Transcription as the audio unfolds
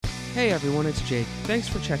Hey everyone, it's Jake. Thanks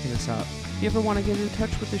for checking us out. If you ever want to get in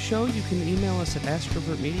touch with the show, you can email us at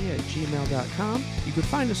astrovertmedia@gmail.com. You can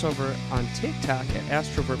find us over on TikTok at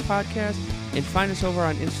Astrovert Podcast and find us over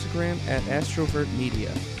on Instagram at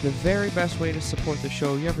astrovertmedia. The very best way to support the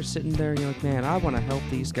show, you ever sitting there and you're like, man, I want to help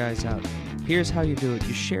these guys out. Here's how you do it.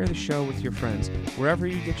 You share the show with your friends. Wherever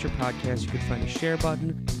you get your podcast, you can find a share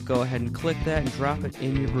button. Go ahead and click that and drop it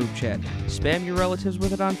in your group chat. Spam your relatives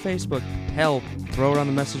with it on Facebook. Hell, throw it on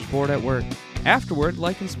the message board at work. Afterward,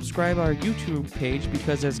 like and subscribe our YouTube page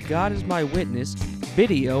because as God is my witness,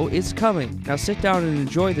 video is coming. Now sit down and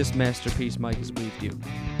enjoy this masterpiece Mike has weaved you.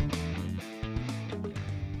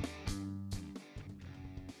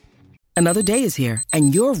 Another day is here,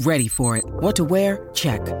 and you're ready for it. What to wear?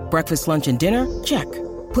 Check. Breakfast, lunch, and dinner? Check.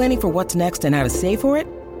 Planning for what's next and how to save for it?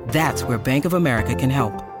 That's where Bank of America can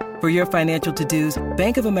help. For your financial to-dos,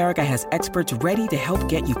 Bank of America has experts ready to help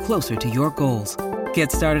get you closer to your goals.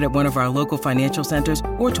 Get started at one of our local financial centers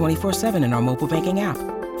or 24/7 in our mobile banking app.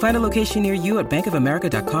 Find a location near you at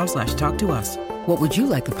bankofamerica.com/talktous. What would you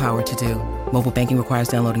like the power to do? Mobile banking requires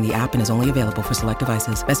downloading the app and is only available for select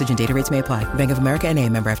devices. Message and data rates may apply. Bank of America N.A.,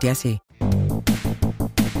 member FDIC.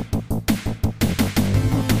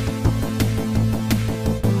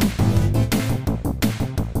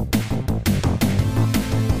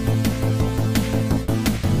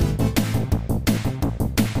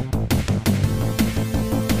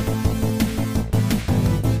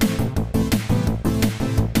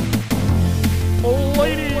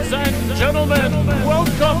 Ladies and gentlemen,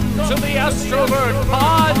 welcome to the Astrovert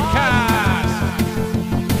Podcast.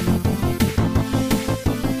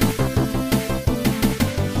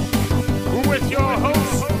 With your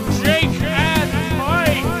hosts, Jake and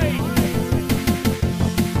Mike.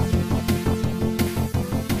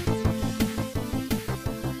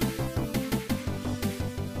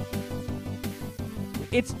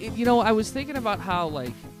 I was thinking about how,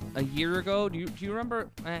 like, a year ago, do you remember,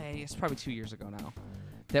 it's probably 2 years ago now,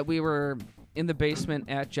 that we were in the basement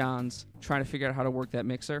at John's trying to figure out how to work that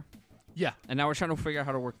mixer? Yeah. And now we're trying to figure out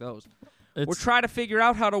how to work those. We're trying to figure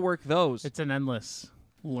out how to work those. It's an endless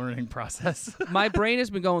learning process. My brain has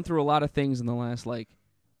been going through a lot of things in the last,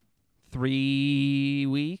 3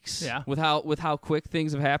 weeks. Yeah. With how quick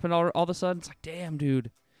things have happened all of a sudden. It's like, damn,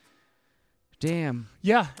 dude. Damn.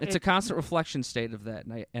 Yeah. It's a constant reflection state of that,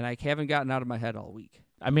 and I haven't gotten out of my head all week.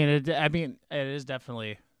 it is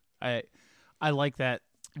definitely. I like that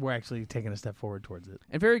we're actually taking a step forward towards it.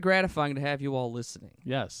 And very gratifying to have you all listening.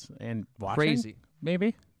 Yes, and watching. Crazy.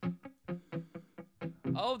 Maybe.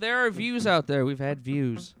 Oh, there are views out there. We've had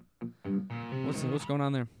views. What's going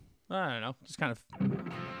on there? I don't know. Just kind of.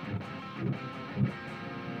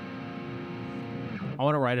 I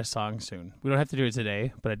want to write a song soon. We don't have to do it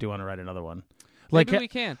today, but I do want to write another one. Maybe we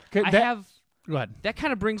can. Go ahead. That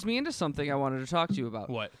kind of brings me into something I wanted to talk to you about.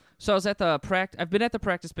 What? So I was at the I've been at the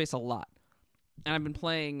practice space a lot, and I've been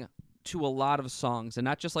playing to a lot of songs, and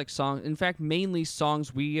not just like songs. In fact, mainly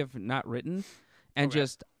songs we have not written, and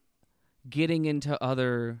just getting into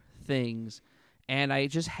other things. And I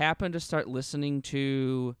just happened to start listening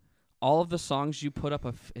to all of the songs you put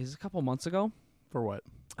up is a couple months ago. For what?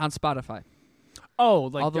 On Spotify. Oh,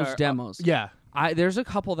 like all those demos. Yeah. There's a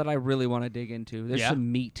couple that I really want to dig into. There's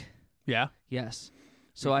some meat. Yeah. Yes.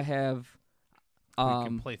 So I have. We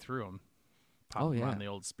can play through them. Pop them yeah. on the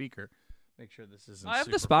old speaker. Make sure this isn't. I have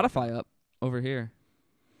super the Spotify up over here.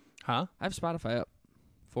 Huh? I have Spotify up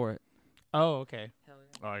for it. Oh, okay. Hell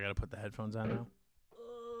yeah. Oh, I gotta put the headphones on now.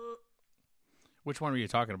 Which one were you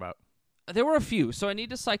talking about? There were a few, so I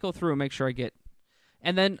need to cycle through and make sure I get.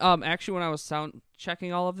 And then, actually, when I was sound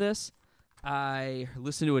checking all of this, I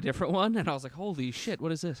listened to a different one, and I was like, "Holy shit,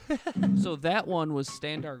 what is this?" So that one was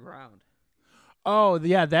 "Stand Our Ground." Oh,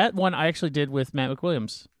 yeah, that one I actually did with Matt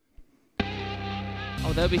McWilliams.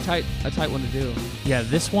 Oh, that'd be a tight one to do. Yeah,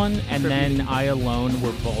 this one and then I Alone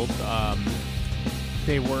were both.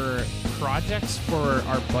 They were projects for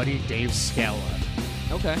our buddy Dave Scala.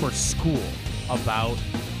 Okay. For school about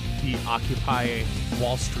the Occupy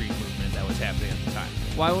Wall Street movement that was happening at the time.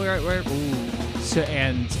 Why we're So,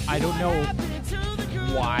 and I don't know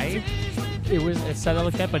why it set out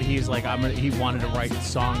like that, but he's like, he wanted to write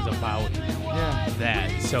songs about that.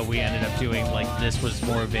 So we ended up doing this was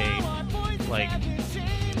more of a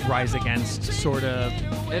Rise Against sort of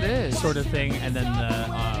thing, and then the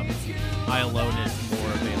I Alone is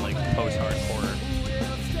more of a post-hardcore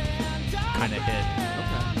kind of hit.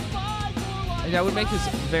 Okay. And I would make this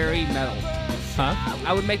very metal. Huh?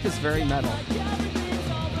 I would make this very metal.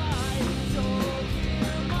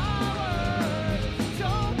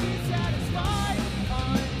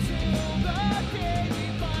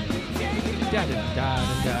 Yeah,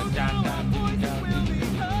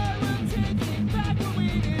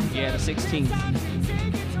 the 16th.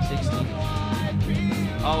 16th.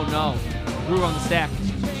 Oh no. Groove on the stack.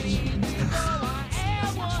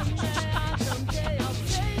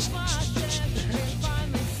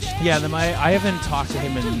 Yeah, I haven't talked to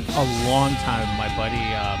him in a long time. My buddy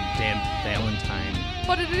Dan Valentine.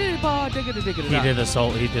 He did the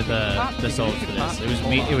soul. He did the soul for this. It was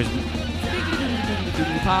me. It was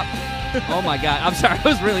pop. Oh my god! I'm sorry. I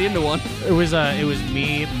was really into one. It was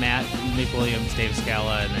me, Matt, Nick Williams, Dave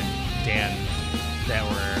Scala, and then Dan that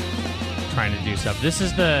were trying to do stuff. This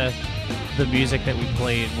is the music that we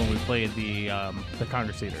played when we played the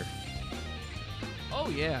Congress Theater. Oh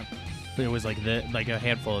yeah. It was like a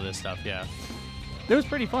handful of this stuff. Yeah, it was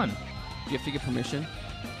pretty fun. Do you have to get permission?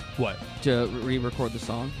 What? To re-record the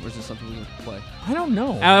song, or is this something we would play? I don't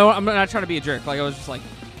know. I'm not trying to be a jerk. Like I was just like,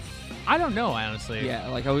 I don't know, honestly. Yeah,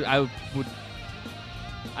 like I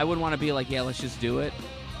wouldn't want to be like, yeah, let's just do it,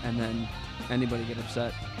 and then anybody get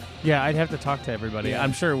upset. Yeah, I'd have to talk to everybody. Yeah.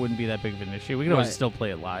 I'm sure it wouldn't be that big of an issue. We could always still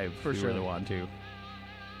play it live for if we sure. really want to.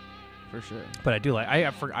 For sure. But I do like.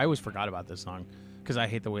 I always forgot about this song because I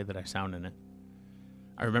hate the way that I sound in it.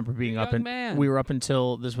 I remember being up and we were up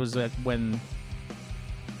until this was when.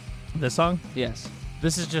 This song? Yes.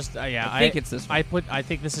 This is just yeah. I think it's this one. I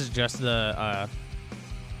think this is just the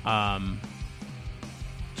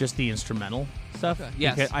instrumental stuff. Okay.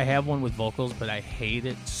 Yes. I have one with vocals, but I hate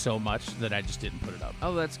it so much that I just didn't put it up.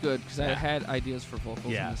 Oh, that's good because I had ideas for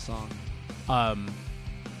vocals in this song. But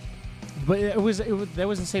that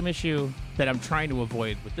was the same issue that I'm trying to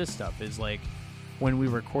avoid with this stuff. Is like when we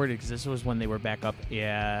recorded, because this was when they were back up,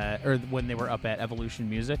 or when they were up at Evolution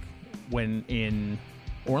Music, when in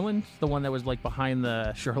Orland, the one that was like behind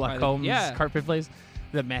the Sherlock Holmes carpet place,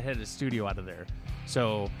 that Matt had a studio out of there.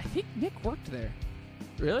 So I think Nick worked there.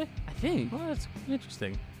 Really? I think. Well, that's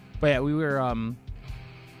interesting. But yeah, we were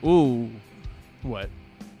Ooh. What?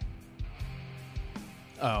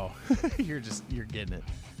 Oh. you're getting it.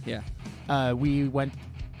 Yeah. We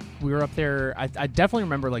were up there. I definitely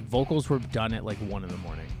remember like vocals were done at like 1 a.m.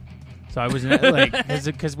 So I was like,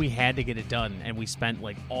 because we had to get it done, and we spent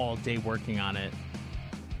like all day working on it.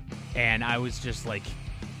 And I was just like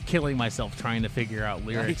killing myself trying to figure out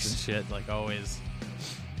lyrics and shit, like always.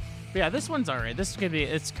 But yeah, this one's alright. This is gonna be.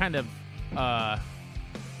 It's kind of. Are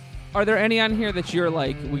there any on here that you're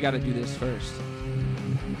like, we got to do this first?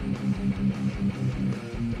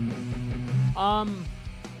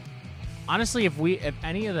 Honestly, if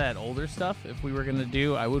any of that older stuff, if we were gonna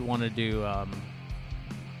do, I would want to do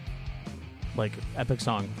like Epic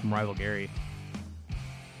Song from Rival Gary.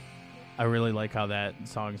 I really like how that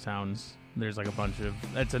song sounds. There's like a bunch of...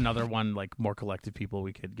 That's another one, like, more collective people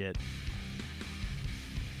we could get.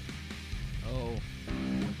 Oh.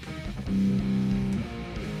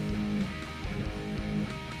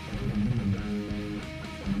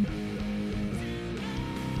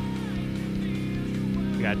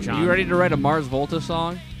 We got John. Are you ready to write a Mars Volta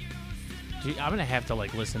song? Gee, I'm going to have to,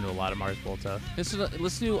 like, listen to a lot of Mars Volta.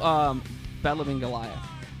 Listen to Bedlam and Goliath.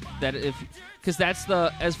 Because that's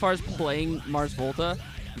as far as playing Mars Volta,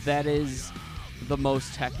 that is the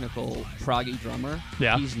most technical proggy drummer.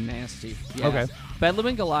 Yeah. He's nasty. Yeah. Okay. Bedlam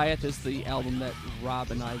and Goliath is the album that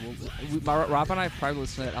Rob and I have probably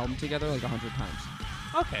listened to that album together like 100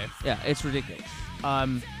 times. Okay. Yeah, it's ridiculous.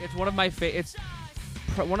 It's one of my it's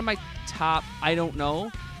one of my top, I don't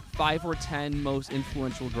know, 5 or 10 most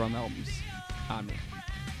influential drum albums on me.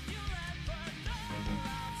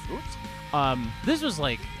 Oops. This was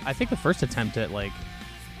like, I think the first attempt at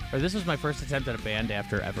this was my first attempt at a band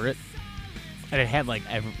after Everett, and it had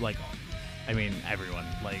everyone.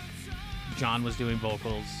 Like John was doing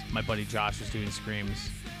vocals, my buddy Josh was doing screams,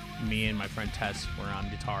 me and my friend Tess were on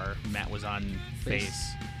guitar, Matt was on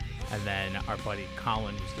bass, and then our buddy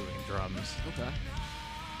Colin was doing drums. Okay.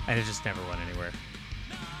 And it just never went anywhere.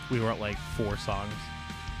 We wrote like 4 songs,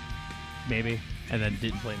 maybe, and then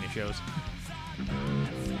didn't play any shows.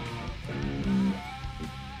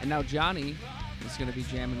 And now Johnny is going to be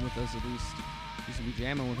jamming with us at least. He's going to be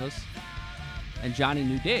jamming with us. And Johnny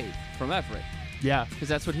knew Dave from Everett. Yeah. Because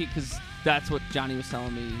that's what Johnny was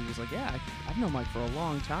telling me. He was like, yeah, I've known Mike for a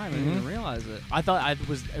long time. I didn't even realize it. I did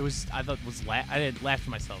laugh to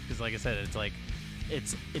myself because, like I said, it's like,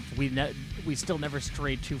 we still never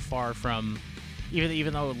strayed too far from,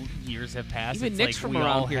 even though years have passed. Even it's Nick's like from we around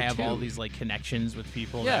all here have too. all these like connections with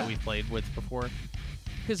people that we've played with before.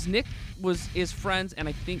 Because Nick is friends, and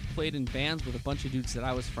I think played in bands with a bunch of dudes that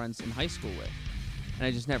I was friends in high school with, and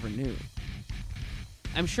I just never knew.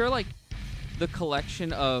 I'm sure like the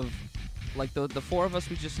collection of like the 4 of us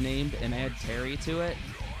we just named and add Terry to it,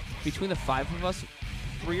 between the 5 of us,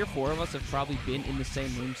 3 or 4 of us have probably been in the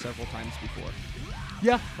same room several times before.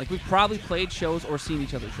 Yeah. Like, we've probably played shows or seen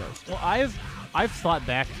each other's shows. Well, I've thought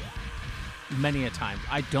back many a time.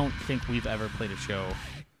 I don't think we've ever played a show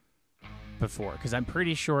before, because I'm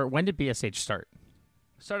pretty sure. When did BSH start?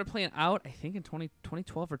 Started playing out, I think, in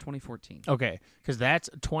 2012 or 2014. Okay, because that's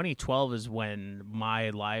 2012 is when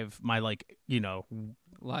my live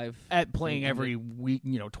at playing every week,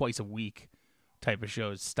 twice a week type of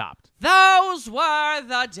shows stopped. Those were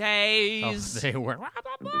the days. Oh, they were.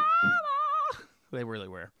 They really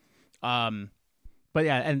were. But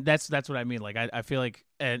yeah, and that's what I mean. Like, I feel like,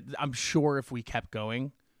 and I'm sure if we kept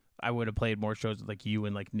going, I would have played more shows with like you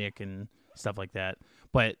and like Nick and stuff like that.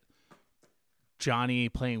 But Johnny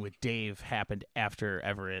playing with Dave happened after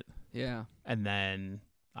Everett. Yeah. And then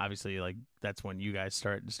obviously like that's when you guys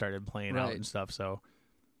started playing out and stuff. So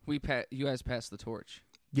you guys passed the torch.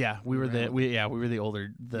 Yeah, we were the old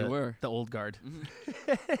guard. Mm-hmm.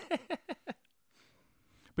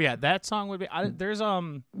 But yeah, that song would be there's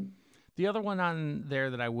the other one on there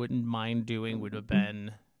that I wouldn't mind doing would have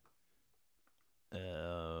been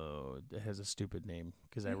it has a stupid name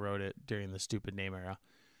because I wrote it during the stupid name era.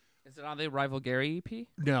 Is it on the Rival Gary EP?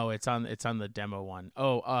 No, it's on the demo one.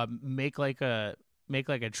 Oh, make like a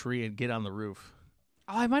tree and get on the roof.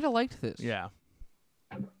 Oh, I might have liked this. Yeah.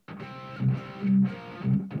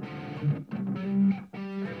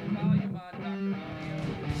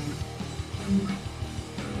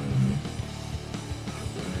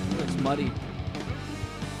 It's muddy.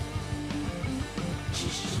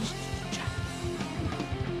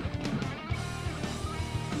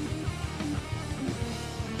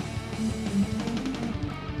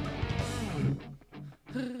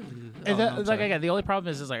 And again, the only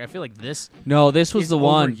problem is like I feel like this. No, this was the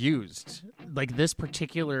one used. Like this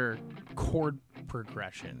particular chord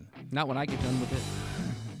progression. Not when I get done with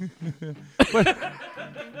it.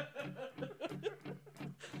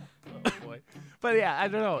 Oh boy. But yeah, I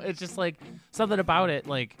don't know. It's just like something about it.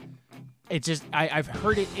 Like it just I've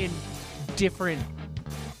heard it in different,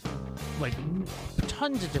 like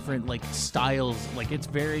tons of different like styles. Like it's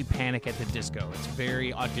very Panic at the Disco. It's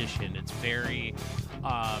very Audition. It's very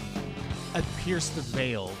Pierce the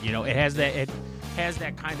Veil. It has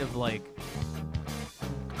that kind of like.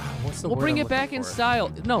 What's the word? We'll bring I'm it back looking in for?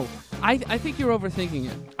 style. No, I think you're overthinking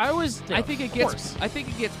it. I think it gets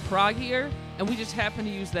proggier, and we just happen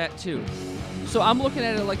to use that too. So I'm looking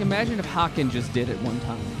at it like, imagine if Hawken just did it one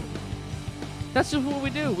time. That's just what we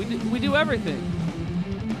do. We do everything.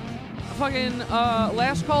 Fucking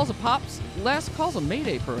Last Call's a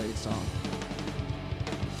Mayday Parade song.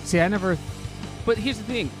 See, I never. But here's the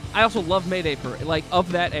thing. I also love Mayday Parade. Like,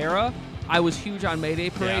 of that era, I was huge on Mayday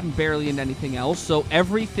Parade and barely in anything else. So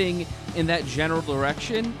everything in that general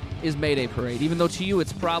direction is Mayday Parade. Even though to you,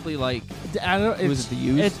 it's probably like... I don't know. Was it the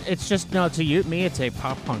Used? It's just, no, to me, it's a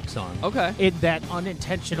pop punk song. Okay. That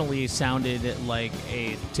unintentionally sounded like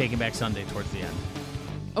a Taking Back Sunday towards the end.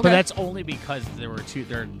 Okay. But that's only because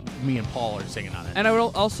me and Paul are singing on it. And I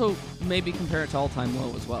would also maybe compare it to All Time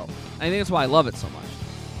Low as well. I think that's why I love it so much.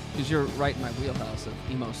 Because you're right in my wheelhouse of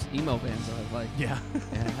emo bands that I like. Yeah.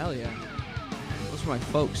 Yeah, hell yeah. Those are my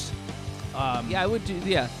folks. Yeah, I would do.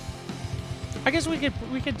 Yeah. I guess we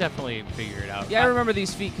could definitely figure it out. Yeah, I remember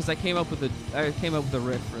these feet because I came up with a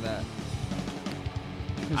riff for that.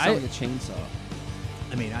 It sounded like a chainsaw.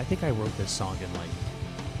 I mean, I think I wrote this song in like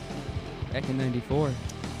back in '94.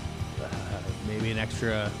 Maybe an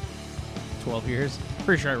extra 12 years.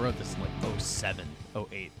 Pretty sure I wrote this in like 07,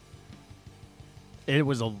 08. It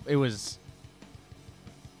was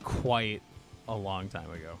quite a long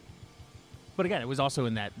time ago. But again, it was also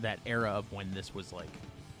in that era of when this was like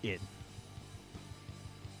in.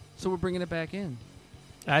 So we're bringing it back in.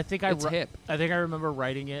 I think it's hip. I think I remember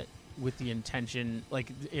writing it with the intention,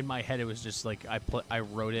 like in my head, it was just like I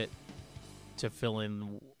wrote it to fill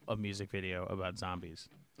in a music video about zombies.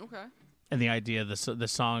 Okay. And the idea, the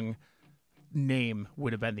song name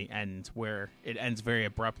would have been the end, where it ends very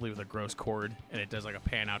abruptly with a gross chord, and it does like a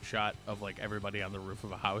pan out shot of like everybody on the roof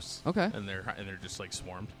of a house. Okay. And they're just like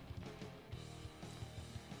swarmed.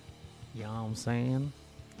 You know what I'm saying?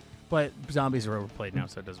 But zombies are overplayed now,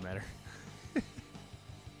 so it doesn't matter.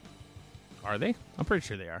 Are they? I'm pretty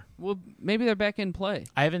sure they are. Well, maybe they're back in play.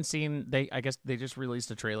 I haven't seen. I guess they just released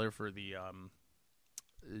a trailer for the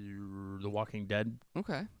Walking Dead.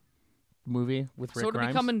 Okay. Movie with Rick Grimes. So it'll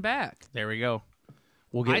be coming back. There we go.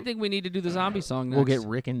 I think we need to do the zombie song next. We'll get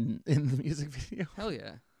Rick in the music video. Hell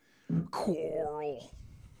yeah. Coral.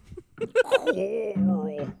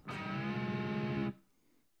 Coral.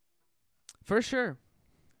 For sure.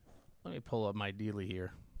 Let me pull up my dealie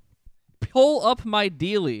here. Pull up my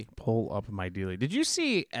dealie. Pull up my dealie. Did you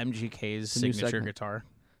see MGK's The new signature segment. guitar?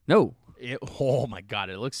 No. Oh my god,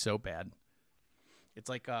 it looks so bad. It's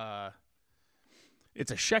like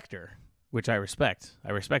it's a Schecter, which I respect.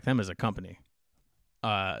 I respect them as a company.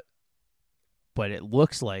 But it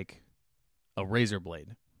looks like a razor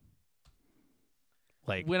blade.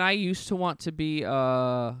 Like When I used to want to be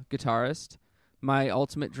a guitarist, my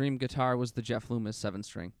ultimate dream guitar was the Jeff Loomis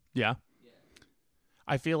 7-string. yeah.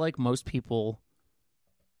 I feel like most people,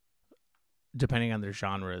 depending on their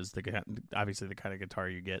genres, obviously the kind of guitar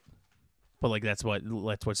you get, but like that's what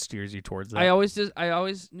steers you towards that. I always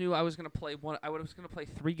knew I was gonna play one. I was gonna play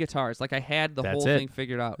 3 guitars. Like I had the whole thing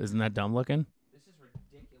figured out. Isn't that dumb looking? This is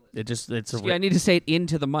ridiculous. It's I need to say it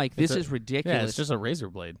into the mic. This is ridiculous. Yeah, it's just a razor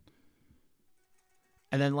blade.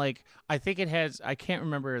 And then like I think it has. I can't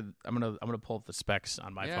remember. I'm gonna pull up the specs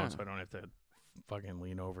on my phone so I don't have to fucking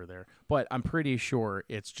lean over there. But I'm pretty sure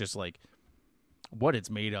it's just like what it's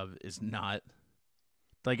made of is not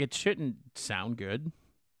like it shouldn't sound good.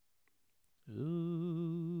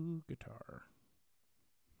 Ooh, guitar.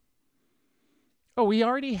 Oh, he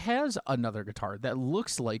already has another guitar that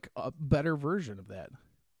looks like a better version of that.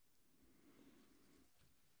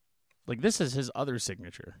 Like this is his other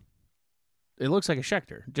signature. It looks like a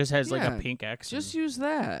Schecter. Just has like a pink X. Just use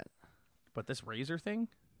that. But this razor thing?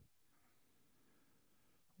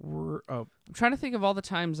 I'm trying to think of all the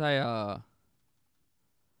times like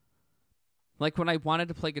when I wanted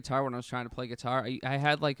to play guitar, when I was trying to play guitar, I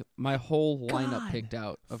had like my whole lineup picked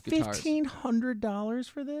out of guitars. $1,500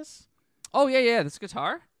 for this? Oh yeah, this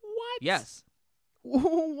guitar? What? Yes.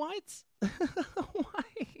 What?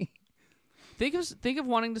 Why? Think of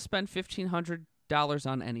wanting to spend $1,500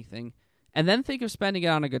 on anything, and then think of spending it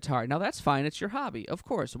on a guitar. Now that's fine; it's your hobby, of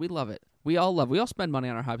course. We love it. We all spend money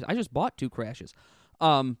on our hobbies. I just bought 2 Crashes,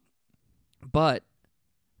 but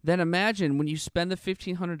then imagine when you spend the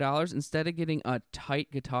 $1,500 instead of getting a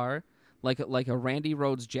tight guitar like a Randy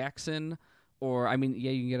Rhoads Jackson, or I mean,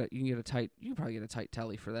 yeah, you can probably get a tight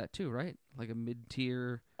Telly for that too, right? Like a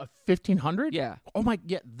mid-tier. A $1,500? Yeah. Oh my,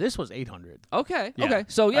 yeah. This was $800. Okay. Yeah. Okay.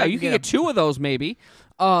 So yeah, you can get 2 of those maybe.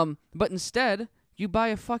 But instead you buy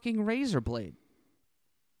a fucking razor blade.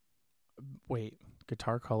 Wait,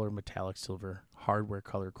 guitar color metallic silver, hardware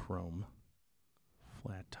color chrome,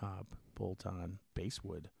 flat top, bolt on,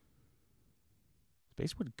 basswood. Is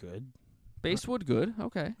basswood good? Basswood good.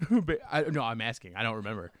 Okay. No, I'm asking. I don't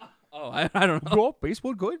remember. Oh, I don't know. Oh,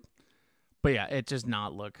 basswood good. But yeah, it does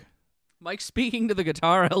not look. Mike's speaking to the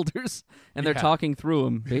guitar elders, and they're talking through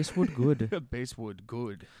him. Basswood good. Basswood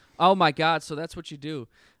good. Oh my God! So that's what you do.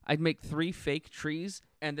 I'd make 3 fake trees,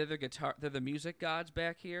 and they're the music gods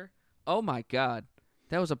back here. Oh my God,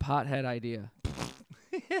 that was a pothead idea.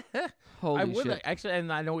 Holy shit! Actually,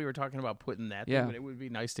 and I know we were talking about putting that thing, but it would be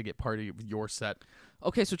nice to get part of your set.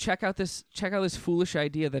 Okay, so check out this foolish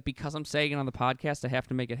idea that because I'm saying it on the podcast, I have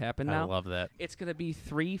to make it happen now. I love that. It's gonna be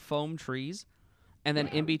 3 foam trees, and then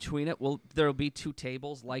in between it, there'll be 2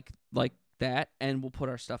 tables like that, and we'll put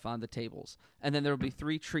our stuff on the tables. And then there'll be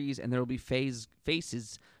 3 trees, and there'll be faces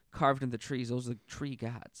carved in the trees. Those are the tree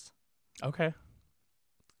gods. Okay.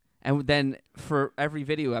 And then for every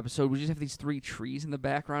video episode, we just have these 3 trees in the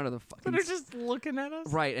background of the fucking. They're just looking at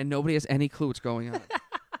us, right? And nobody has any clue what's going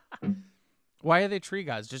on. Why are they tree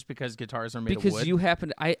gods? Just because guitars are made of wood? Because you happen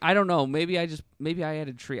to, I don't know. Maybe I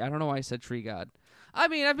added tree. I don't know why I said tree god. I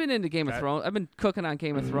mean, I've been into Game of Thrones. I've been cooking on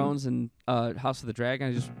Game of Thrones and House of the Dragon.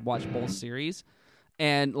 I just watched both series,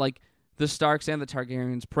 and like the Starks and the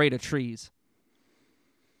Targaryens pray to trees.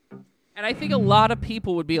 And I think a lot of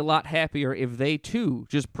people would be a lot happier if they too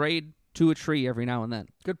just prayed to a tree every now and then.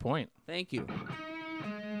 Good point. Thank you.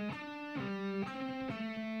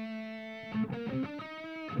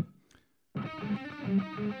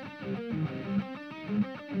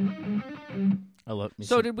 I love.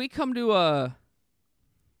 So did we come to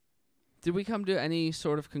any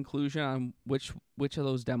sort of conclusion on which of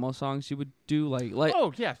those demo songs you would do? Like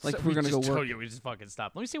oh yeah, like so we're gonna go work. Told you we just fucking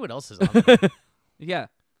stop. Let me see what else is on there. Yeah.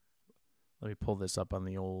 Let me pull this up on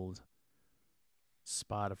the old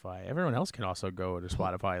Spotify. Everyone else can also go to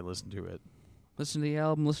Spotify and listen to it. Listen to the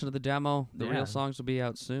album, listen to the demo. The real songs will be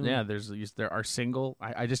out soon. Yeah, there are single.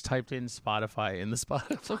 I just typed in Spotify in the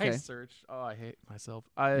Spotify search. Oh, I hate myself.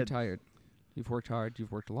 You're tired. You've worked hard.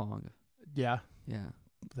 You've worked long. Yeah. Yeah.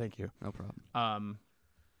 Thank you. No problem.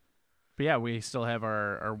 But yeah, we still have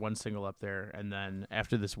our one single up there, and then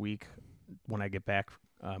after this week, when I get back,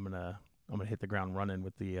 I'm gonna hit the ground running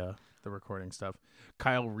with the recording stuff.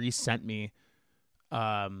 Kyle resent me,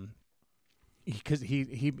 because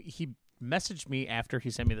he messaged me after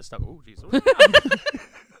he sent me the stuff. Oh, jeez.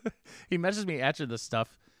 He messaged me after the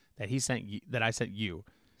stuff that I sent you.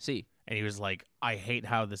 See, And he was like, I hate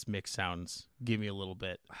how this mix sounds. Give me a little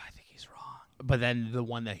bit. I think he's wrong. But then the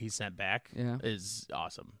one that he sent back Yeah. is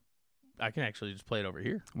awesome. I can actually just play it over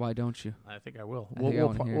here. Why don't you? I think I will. I think I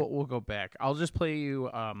wanna hear it. We'll go back. I'll just play you.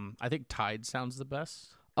 I think Tide sounds the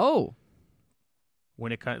best Oh,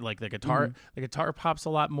 when it like the guitar. Mhm. The guitar pops a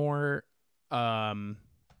lot more. I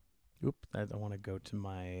want to go to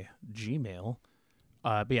my Gmail.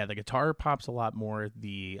 But yeah, the guitar pops a lot more.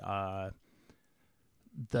 The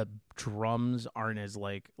drums aren't as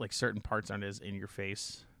like certain parts aren't as in your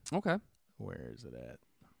face. okay. Where is it at?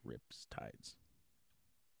 Rips Tides.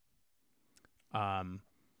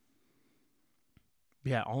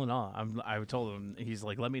 Yeah, all in all, I told him, he's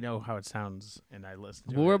like, let me know how it sounds, and I listened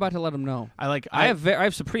to Well, it. we're about to let him know. I I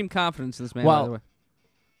have supreme confidence in this man. Well- by the way.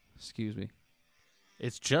 Excuse me.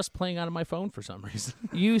 It's just playing out of my phone for some reason.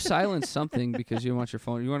 You silenced something because you didn't want your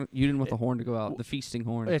phone. You didn't want the horn to go out. The feasting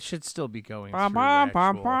horn. It should still be going Bum, through bum, the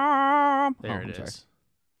bum, actual... bum. There Oh, it I'm sorry. is.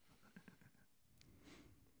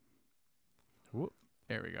 Whoop.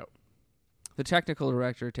 There we go. The technical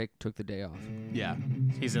director took the day off. Yeah,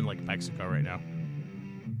 he's in like Mexico right now.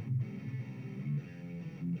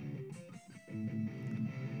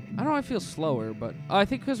 I don't know. I feel slower, but I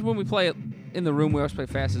think because when we play it in the room, we always play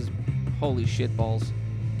fast as holy shit balls.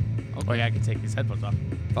 Oh yeah, I can take these headphones off.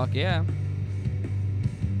 Fuck yeah.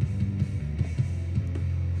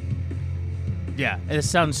 Yeah, this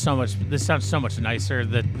sounds so much nicer.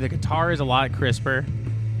 The guitar is a lot crisper.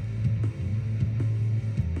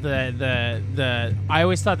 The I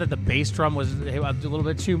always thought that the bass drum was a little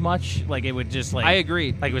bit too much. Like it would just like I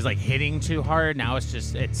agree. Like it was like hitting too hard. Now I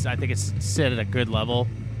think it's set at a good level.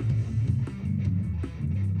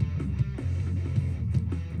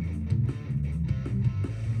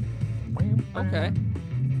 Okay.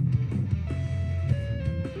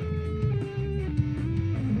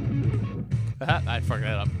 I fucked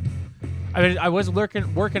that up. I mean, I was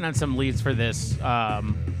working on some leads for this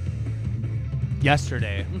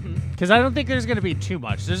yesterday because I don't think there's going to be too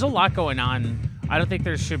much. There's a lot going on. I don't think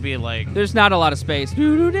there should be like. There's not a lot of space.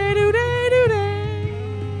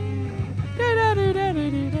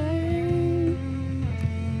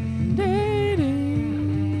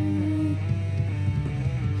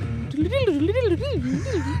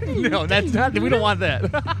 No, that's not. We don't want that.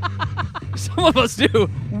 Some of us do.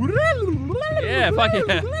 Yeah, fuck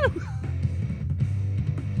yeah.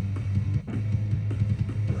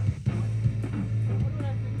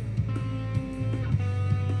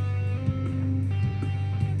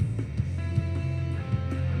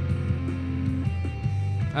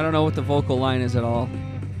 I don't know what the vocal line is at all.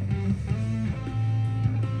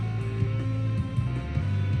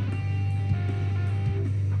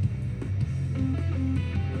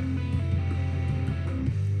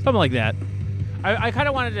 Something like that. I kind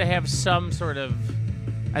of wanted to have some sort of,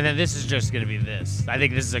 and then this is just going to be this. I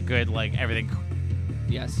think this is a good, like, everything.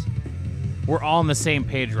 Yes. We're all on the same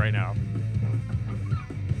page right now.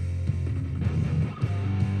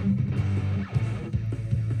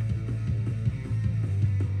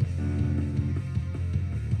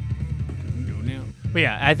 But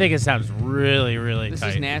yeah, I think it sounds really, really This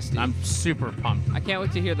tight. is nasty. I'm super pumped. I can't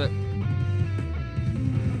wait to hear the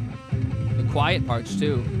quiet parts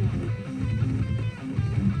too.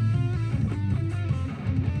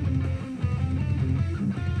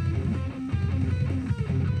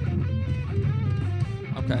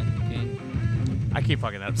 Okay. I keep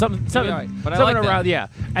fucking that up. Something all right, but I something like that. around, yeah.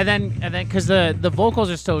 And then because the vocals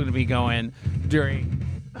are still going to be going during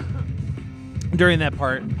that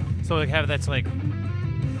part, so like have that's like.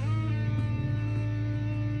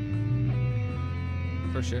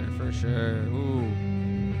 For sure. Ooh.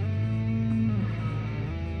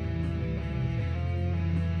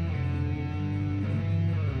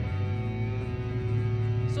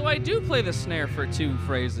 So I do play the snare for 2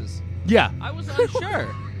 phrases. Yeah. I was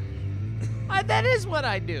unsure. That is what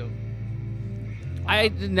I do. I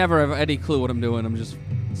never have any clue what I'm doing. I'm just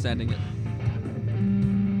sending it.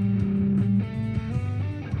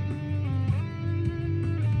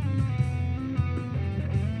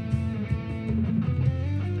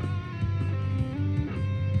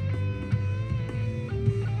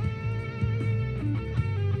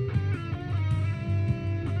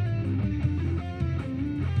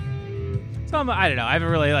 I don't know. I haven't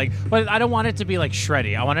really but I don't want it to be like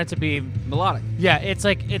shreddy. I want it to be Melodic. Yeah, it's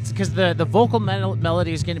because the vocal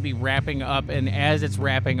melody is going to be wrapping up, and as it's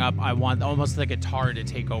wrapping up, I want almost the guitar to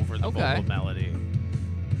take over the vocal melody.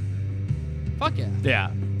 Fuck yeah.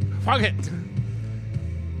 Yeah, fuck it.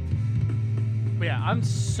 But yeah, I'm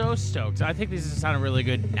so stoked. I think these are sounding really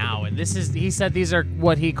good now, and he said these are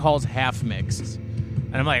what he calls half mixed,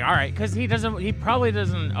 And I'm like, all right, because he probably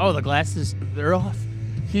doesn't. Oh, the glasses, they're off.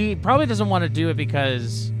 He probably doesn't want to do it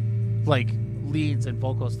because, like, leads and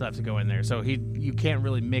vocal stuff to go in there. So you can't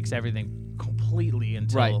really mix everything completely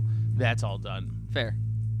until that's all done. Fair.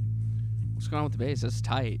 What's going on with the bass? That's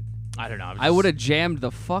tight. I don't know. I would have jammed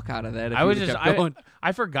the fuck out of that. If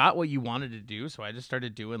I forgot what you wanted to do, so I just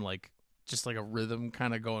started doing like a rhythm,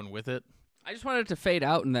 kind of going with it. I just wanted it to fade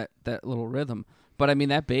out in that little rhythm. But I mean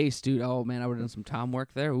that bass, dude. Oh man, I would have done some tom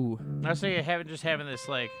work there. Ooh. I was thinking having this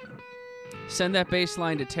like. Send that bass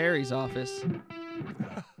line to Terry's office.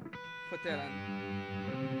 Put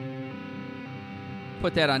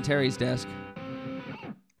that on Terry's desk.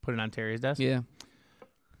 Put it on Terry's desk? Yeah.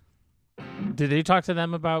 Did you talk to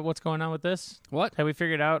them about what's going on with this? What? Have we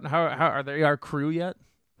figured out how are they our crew yet?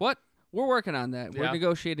 What? We're working on that. Yeah. We're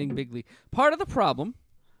negotiating bigly. Part of the problem,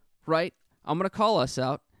 right? I'm going to call us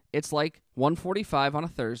out. It's like 1:45 on a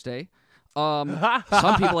Thursday. Some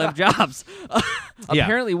people have jobs.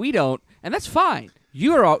 Apparently we don't, and that's fine.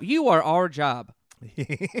 You are our job.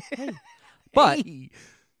 But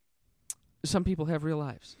some people have real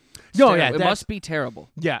lives. It must be terrible.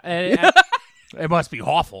 Yeah, it must be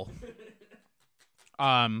awful.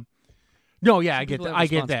 No, yeah, I get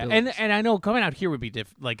that, and I know coming out here would be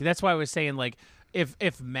different. Like that's why I was saying like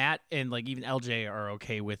if Matt and like even LJ are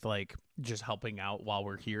okay with like just helping out while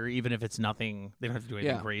we're here, even if it's nothing, they don't have to do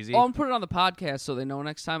anything crazy. I'll put it on the podcast so they know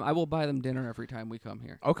next time. I will buy them dinner every time we come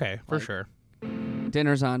here. Okay, for sure.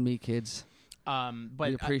 Dinner's on me, kids. But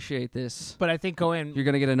we appreciate this. But I think you're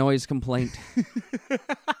gonna get a noise complaint.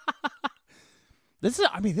 This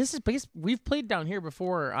is based. We've played down here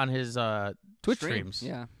before on his Twitch streams.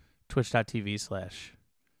 Yeah.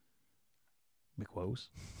 Twitch.tv/McWoes.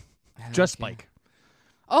 Just Spike.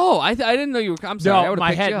 Oh, I didn't know you were. I'm sorry. No, in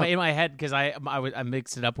my head, because I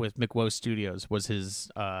mixed it up with McWoes Studios was his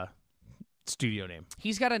studio name.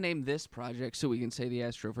 He's got to name this project so we can say the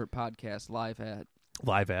Astrovert podcast live at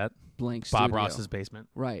blank studio. Bob Ross's basement,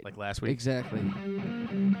 right? Like last week. Exactly.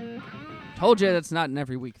 Told you that's not an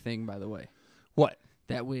every week thing, by the way. What?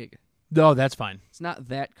 That wig. No, that's fine. It's not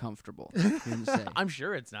that comfortable. I'm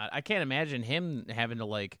sure it's not. I can't imagine him having to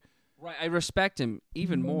like. Right, I respect him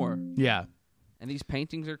even more. Yeah. And these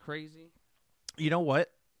paintings are crazy. You know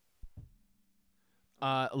what?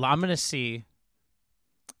 I'm gonna see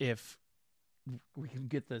if we can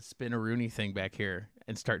get the Spinaroonie thing back here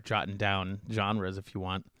and start jotting down genres if you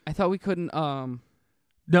want. I thought we couldn't.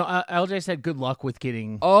 No, LJ said good luck with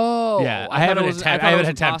getting. Oh, yeah. I haven't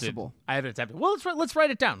attempted. Well, let's write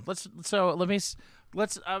it down.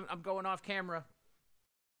 I'm going off camera.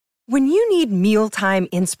 When you need mealtime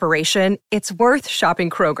inspiration, it's worth shopping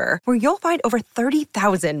Kroger, where you'll find over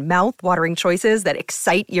 30,000 mouth-watering choices that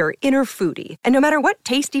excite your inner foodie. And no matter what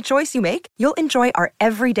tasty choice you make, you'll enjoy our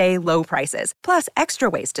everyday low prices, plus extra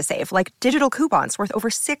ways to save, like digital coupons worth over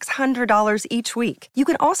 $600 each week. You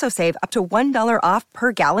can also save up to $1 off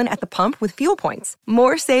per gallon at the pump with fuel points.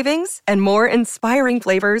 More savings and more inspiring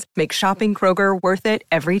flavors make shopping Kroger worth it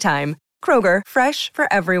every time. Kroger, fresh for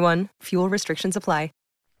everyone. Fuel restrictions apply.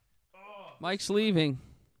 Mike's leaving.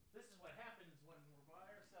 This is what happens when we're by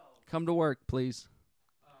ourselves. Come to work, please.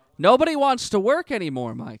 Nobody wants to work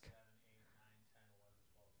anymore, Mike. 7,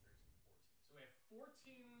 8, 9, 10, 11, 12,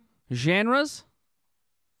 13, 14. Genres?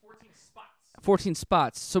 14 spots. 14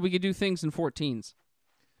 spots. So we could do things in 14s.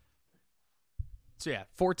 So yeah,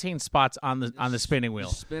 14 spots on the spinning wheel.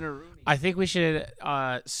 Spinaroonie. I think we should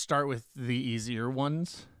start with the easier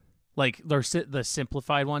ones, like the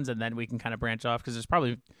simplified ones, and then we can kind of branch off because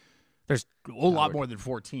there's a lot more than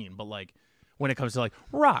 14, but like when it comes to like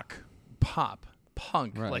rock, pop,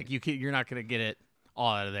 punk, like you're not gonna get it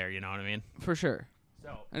all out of there. You know what I mean? For sure.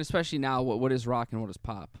 So, and especially now, what is rock and what is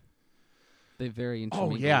pop? They vary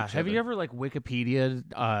intermingle. Oh yeah, have you ever like Wikipedia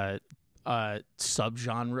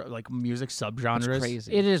subgenre, like music subgenres? It's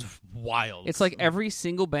crazy. It is wild. It's like every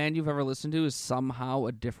single band you've ever listened to is somehow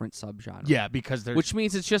a different subgenre. Yeah, because which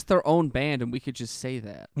means it's just their own band, and we could just say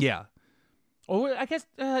that. Yeah. Oh, I guess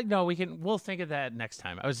no. We'll think of that next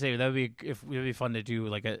time. I would say that would be fun to do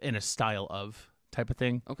like in a style of type of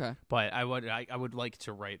thing. Okay. But I would like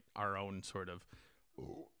to write our own sort of.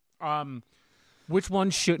 Which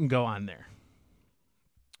one shouldn't go on there?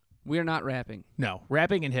 We are not rapping. No,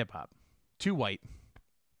 rapping and hip hop. Too white.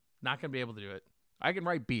 Not gonna be able to do it. I can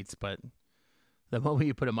write beats, but the moment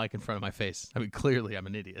you put a mic in front of my face, I mean, clearly I'm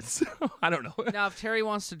an idiot. So I don't know. Now, if Terry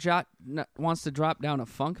wants to drop down a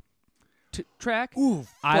funk track, ooh,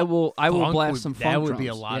 I will blast some funk drums. That would drums. be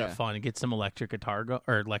a lot of fun. And get some electric guitar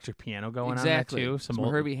or electric piano going exactly. on there too. Some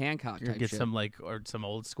old, Herbie Hancock type get shit. some some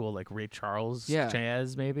old school like Ray Charles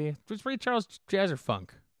jazz maybe. Was Ray Charles jazz or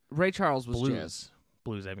funk? Ray Charles was blues. jazz.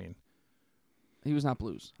 Blues, I mean. He was not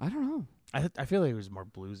blues. I don't know. I feel like he was more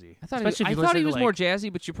bluesy. I thought Especially if you he listen was to, more like,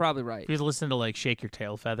 jazzy, but you're probably right. If you listen to like Shake Your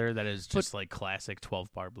Tail Feather, that is just like classic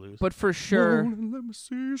 12-bar blues. But for sure, Let me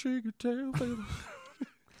see you shake your tail feather.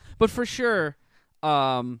 but for sure,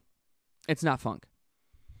 it's not funk.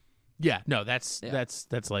 Yeah, no, that's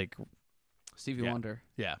like Stevie Wonder.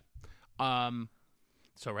 Yeah.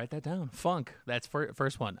 So write that down. Funk. That's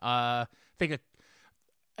first one. Think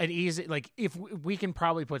an easy, like, if we can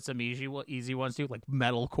probably put some easy ones too, like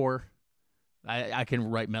metalcore. I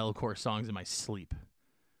can write metalcore songs in my sleep.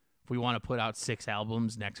 If we want to put out 6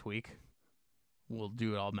 albums next week, we'll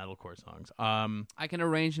do all metalcore songs. I can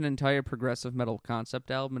arrange an entire progressive metal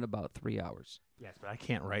concept album in about 3 hours. Yes, but I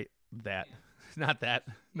can't write that. Not that.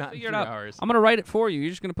 Not in 3 hours. I'm gonna write it for you.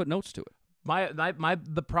 You're just gonna put notes to it.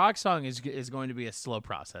 The prog song is going to be a slow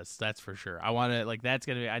process. That's for sure. I want to that's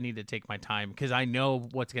gonna be. I need to take my time because I know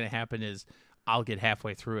what's gonna happen is I'll get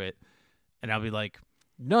halfway through it and I'll be like,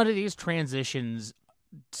 none of these transitions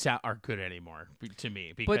are good anymore to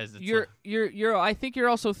me because but you're. I think you're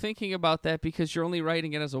also thinking about that because you're only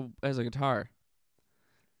writing it as a guitar.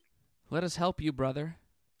 Let us help you, brother.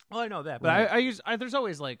 Well, I know that, but I use. There's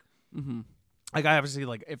always like. Mm-hmm. Like I obviously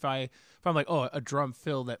like if I'm like, oh, a drum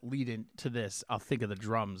fill that lead into this, I'll think of the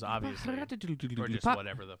drums obviously, or just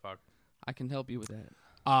whatever the fuck. I can help you with that.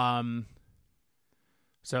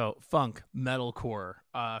 So funk, metalcore,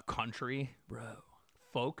 country, bro,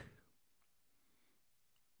 folk.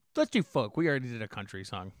 Let's do folk. We already did a country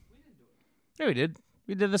song. We didn't do it. Yeah, we did.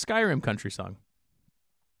 We did the Skyrim country song.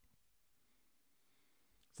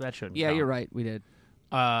 So that shouldn't. Yeah, count. You're right. We did.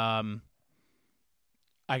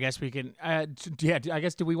 I guess we can. I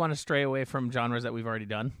guess do we want to stray away from genres that we've already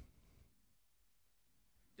done?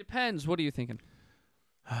 Depends. What are you thinking?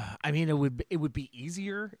 I mean, it would be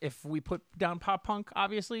easier if we put down pop punk,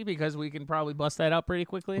 obviously, because we can probably bust that out pretty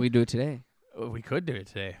quickly. We do it today. We could do it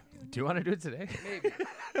today. Do you want to do it today? Maybe.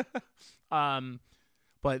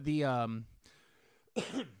 But the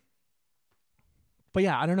but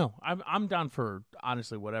yeah, I don't know. I'm down for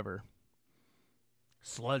honestly whatever.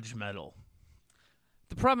 Sludge metal.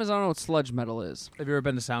 The problem is I don't know what sludge metal is. Have you ever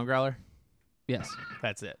been to Soundgrowler? Yes.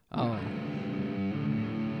 That's it. Oh.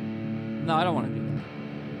 No, I don't want to do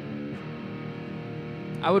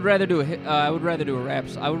that. I would rather do a rap.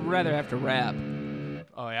 I would rather have to rap.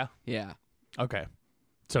 Oh yeah. Yeah. Okay.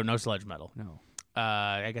 So no sludge metal. No.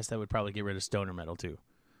 I guess that would probably get rid of stoner metal too.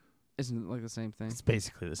 Isn't it like the same thing? It's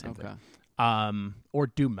basically the same Okay. thing. Or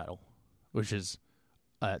doom metal, which is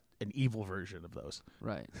an evil version of those.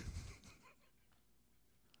 Right.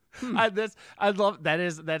 That's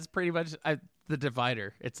pretty much the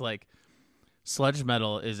divider. It's like sludge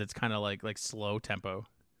metal it's kind of like slow tempo.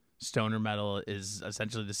 Stoner metal is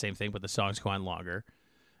essentially the same thing, but the songs go on longer.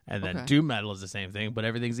 And then doom metal is the same thing, but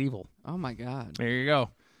everything's evil. Oh my god. There you go.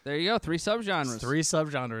 3 subgenres. 3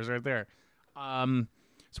 subgenres right there.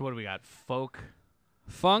 So what do we got? Folk,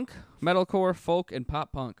 funk, metalcore, folk, and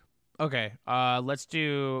pop punk. Okay. Let's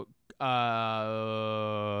do.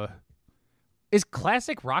 Is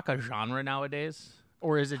classic rock a genre nowadays,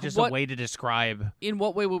 or is it just a way to describe? In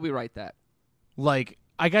what way will we write that? Like,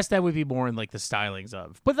 I guess that would be more in like the stylings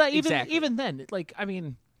of. But even then, like, I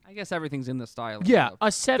mean, I guess everything's in the style. Yeah, a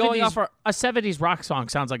 70s rock song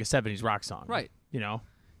sounds like a 70s rock song, right? You know,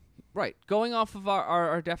 right. Going off of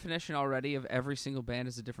our definition already of every single band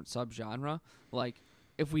is a different subgenre. Like,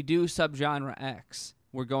 if we do subgenre X,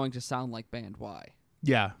 we're going to sound like band Y.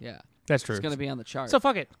 Yeah, that's true. It's going to be on the chart. So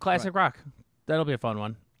fuck it, classic rock. That'll be a fun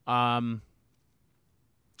one.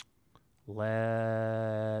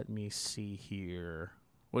 Let me see here.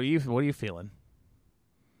 What are you feeling?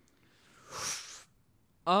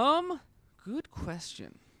 Good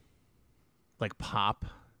question. Like pop,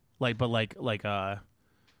 but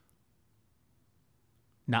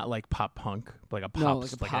not like pop punk, but like a pop,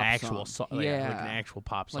 like an actual song, like an actual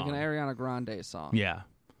pop song, like an Ariana Grande song. Yeah,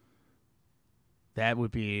 that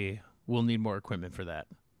would be. We'll need more equipment for that,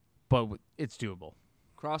 but it's doable.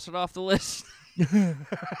 Cross it off the list.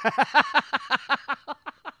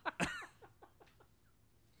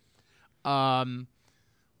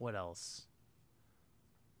 What else?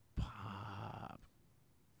 Pop,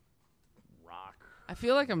 rock. I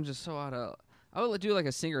feel like I'm just so out of. I would do like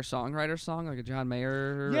a singer-songwriter song, like a John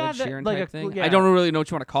Mayer, yeah, Sheeran like type thing. Yeah. I don't really know what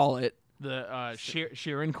you want to call it. The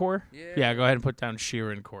Sheeran core. Yeah, go ahead and put down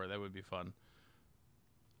Sheeran core. That would be fun.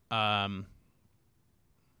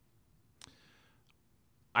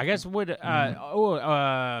 I guess would Jesus, I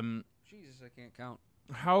can't count.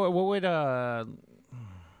 What would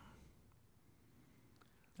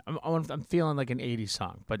I'm feeling like an 80s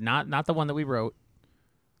song, but not the one that we wrote.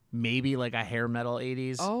 maybe like a hair metal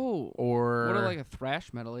 80s. Oh, or what are like a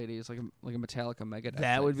thrash metal 80s, like a Metallica Megadeth?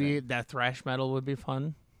 that would be thing. that thrash metal would be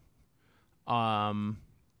fun.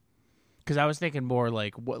 Because I was thinking more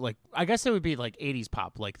like what, like I guess it would be like 80s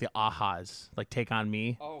pop, like the Ahas, like Take On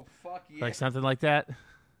Me. Oh fuck yeah! Like something like that.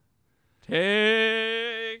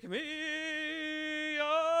 Take me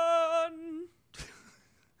on.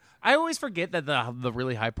 I always forget that the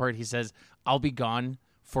really high part, he says, "I'll be gone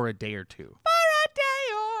for a day or two."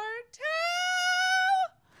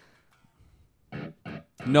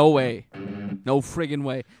 No way. No friggin'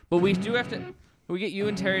 way. But we do have to... Can we get you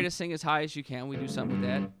and Terry to sing as high as you can? We do something with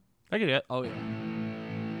that? I can do it. Oh, yeah.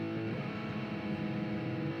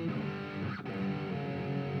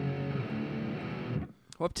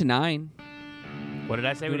 We're up to 9. What did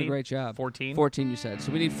I say? Doing we a need? great job. 14? 14, you said.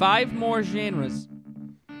 So we need 5 more genres.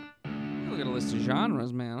 Look at a list of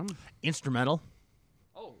genres, man. Instrumental.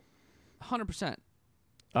 Oh, 100%.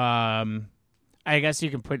 I guess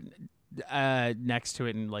you can put next to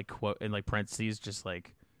it in like quote in like parentheses, just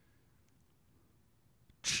like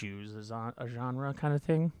choose a genre kind of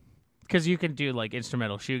thing. Because you can do like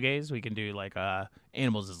instrumental shoegaze. We can do like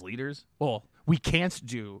animals as leaders. Well, I can't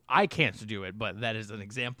do it, but that is an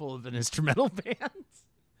example of an instrumental band.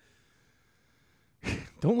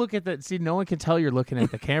 Don't look at that. See, no one can tell you're looking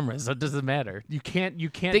at the camera, so it doesn't matter. You can't.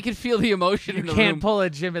 They can feel the emotion in the room. You can't pull a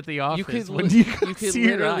Jim at the office. You could, when you could could see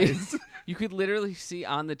your literally, eyes. you could literally see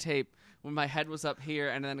on the tape when my head was up here,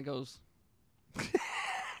 and then it goes.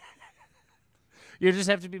 You just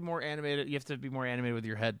have to be more animated. You have to be more animated with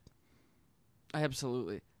your head.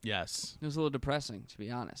 Absolutely. Yes. It was a little depressing, to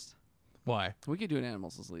be honest. Why? We could do an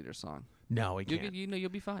Animals as Leader song. No, we can't. You'll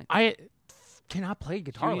be fine. I cannot play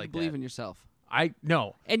guitar You need like to believe that. in yourself.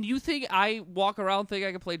 No. And you think I walk around think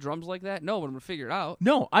I can play drums like that? No, but I'm gonna figure it out.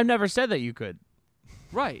 No, I've never said that you could.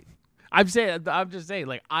 Right. I'm just saying,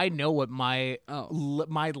 like, I know what my Oh.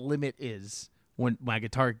 my limit is when my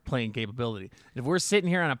guitar playing capability. If we're sitting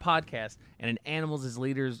here on a podcast and an Animals as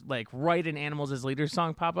Leaders, like, write an Animals as Leaders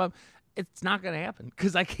song pop up, it's not gonna happen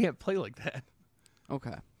because I can't play like that.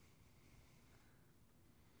 Okay.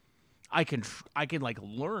 I can like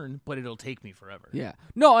learn, but it'll take me forever. Yeah.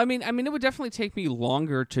 No, I mean, it would definitely take me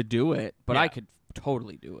longer to do it, but Yeah. I could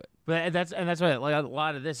totally do it. But that's why like a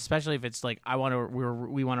lot of this, especially if it's like we want to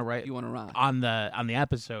write You want to rock? on the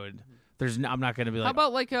episode. I'm not gonna be like. How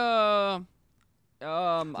about like I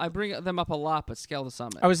bring them up a lot, but Scale the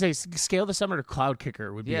Summit. I would say Scale the Summit or Cloud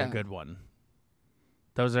Kicker would be Yeah. a good one.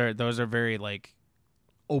 Those are very like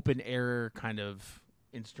open air kind of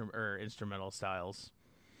instrumental styles.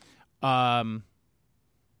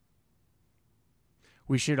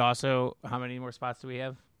 We should also. How many more spots do we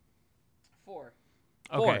have? 4.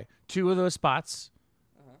 Okay, 4. 2 of those spots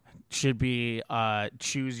should be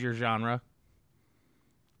choose your genre,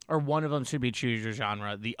 or one of them should be choose your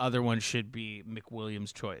genre. The other one should be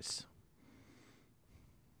McWilliams' choice.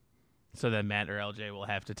 So then Matt or LJ will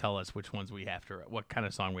have to tell us which ones we have to write, what kind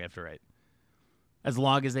of song we have to write, as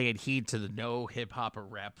long as they adhere to the no hip hop or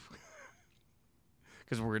rap.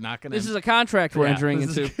 Because we're not going to. This is a contract we're entering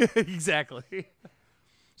into. Exactly.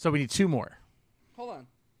 So we need 2 more. Hold on.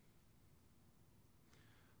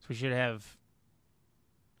 So we should have.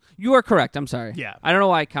 You are correct. I'm sorry. Yeah. I don't know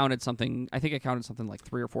why I counted something. I think I counted something like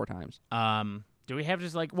 3 or 4 times. Do we have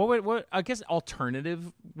just like what I guess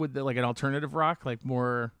alternative with like an alternative rock, like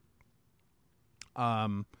more.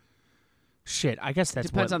 Shit. I guess that's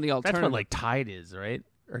Depends on the That's alternative. what like Tide is, right?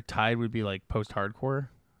 Or Tide would be like post-hardcore.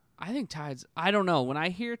 I think Tides. I don't know. When I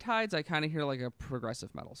hear Tides, I kind of hear like a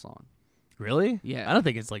progressive metal song. Really? Yeah. I don't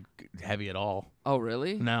think it's like heavy at all. Oh,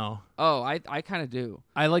 really? No. Oh, I kind of do.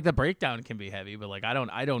 I like the breakdown can be heavy, but like I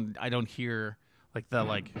don't hear like the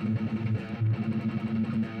like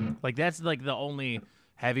that's like the only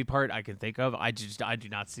heavy part I can think of. I do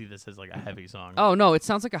not see this as like a heavy song. Oh no, it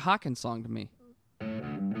sounds like a Hawkins song to me.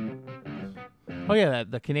 Oh yeah,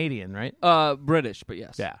 the Canadian, right? British, but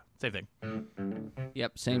yes. Yeah, same thing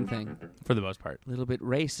Yep, same thing. for the most part. A little bit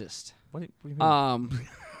racist. What do you mean?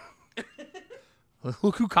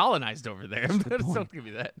 Look who colonized over there. Don't give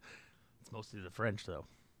me that. It's mostly the French, though.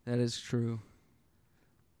 That is true.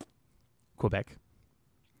 Quebec.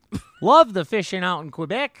 Love the fishing out in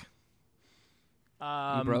Quebec.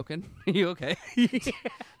 You broken? Are you okay?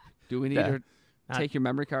 Do we need Yeah. to take your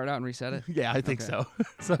memory card out and reset it? Yeah, I think Okay. so.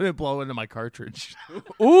 So it blow into my cartridge.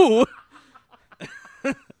 Ooh!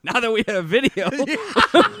 Now that we have video.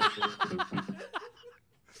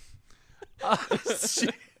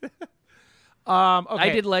 Okay. I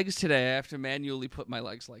did legs today. I have to manually put my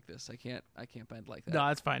legs like this. I can't bend like that. No,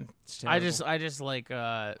 that's fine. It's I terrible. just like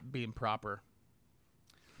being proper.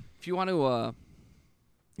 If you want to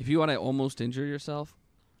If you want to almost injure yourself,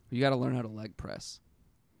 you got to learn how to leg press.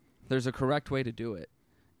 There's a correct way to do it,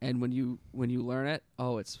 and when you learn it,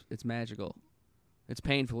 it's magical. It's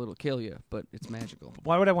painful, it'll kill you, but it's magical.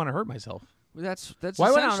 Why would I want to hurt myself? That's Why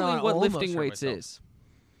would I essentially not what almost lifting hurt weights myself? is.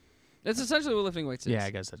 That's essentially what lifting weights is. Yeah, I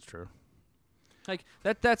guess that's true. Like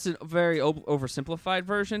that's a very oversimplified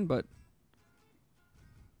version, but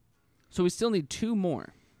so we still need 2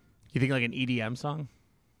 more. You think like an EDM song?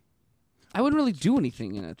 I wouldn't really do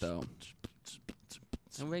anything in it though.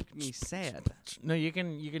 It would make me sad. No, you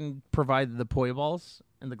can provide the poi balls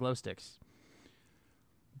and the glow sticks.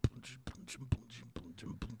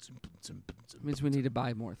 Means we need to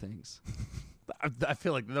buy more things. I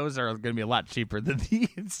feel like those are going to be a lot cheaper than the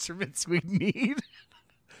instruments we need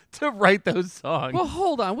to write those songs. Well,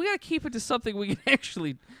 hold on. We got to keep it to something we can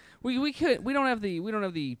actually. We don't have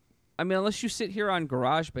the. I mean, unless you sit here on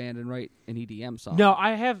GarageBand and write an EDM song. No,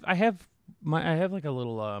 I have like a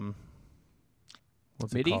little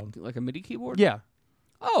what's MIDI, it called? like a MIDI keyboard. Yeah,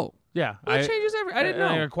 Oh, yeah. well, it changes every. I didn't know.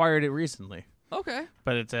 I acquired it recently, Okay,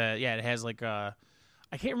 but it's it has like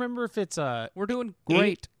I can't remember if it's we're doing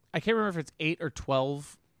great. I can't remember if it's 8 or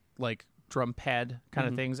 12 like drum pad kind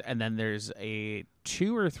Mm-hmm. of things, and then there's a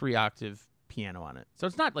 2 or 3 octave piano on it. So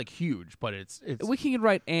it's not like huge, but it's We can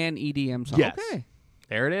write an EDM song. Yes. Okay.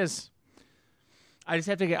 There it is. I just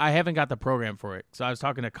have to I haven't got the program for it. So I was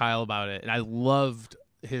talking to Kyle about it, and I loved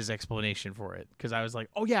his explanation for it because I was like,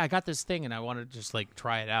 oh yeah, I got this thing and I want to just like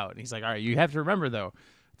try it out. And he's like, all right, you have to remember though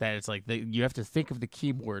that it's like you have to think of the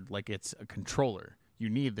keyboard like it's a controller. You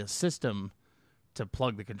need the system to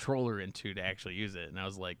plug the controller into to actually use it. And I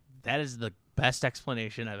was like, that is the best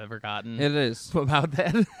explanation I've ever gotten It is. about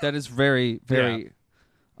that. That is very, very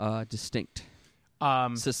distinct.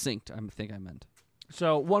 Um, Succinct, I think I meant.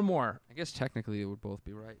 so one more. I guess technically it would both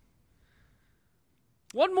be right.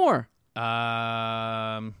 One more.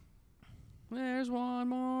 There's one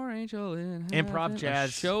more angel in heaven. Improv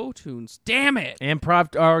jazz. Show tunes. Damn it.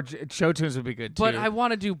 Improv or show tunes would be good too. But I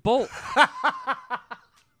want to do both.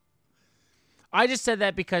 I just said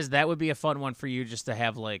that because that would be a fun one for you just to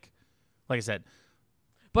have like I said.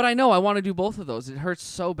 But I know I want to do both of those. It hurts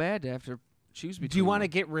so bad to have to choose between Do you want to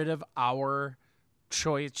them. get rid of our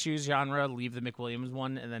choose genre, leave the McWilliams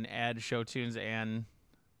one, and then add show tunes and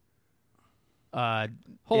Hold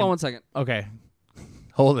on one second. Okay.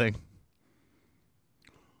 Holding.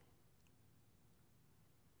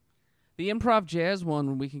 The improv jazz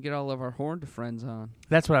one, we can get all of our horned friends on.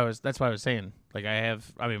 That's what I was saying. Like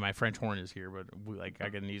my French horn is here, but I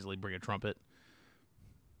can easily bring a trumpet.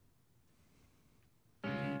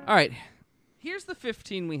 All right. Here's the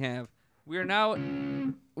 15 we have. We are now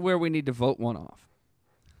where we need to vote one off.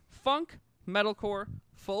 Funk, metalcore,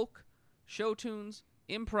 folk, show tunes,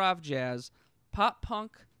 improv jazz, pop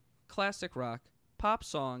punk, classic rock, pop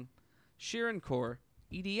song, Sheeran core,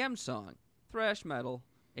 EDM song, thrash metal,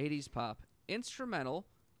 80s pop, instrumental,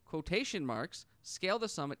 quotation marks, Scale the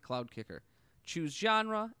Summit, Cloud Kicker. Choose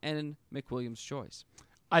genre and McWilliams' choice.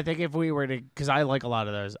 I think if we were to, because I like a lot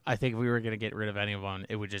of those, I think if we were going to get rid of any of them,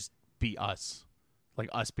 it would just be us. Like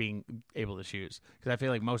us being able to choose. Because I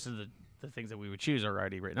feel like most of the things that we would choose are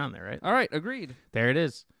already written on there, right? All right, agreed. There it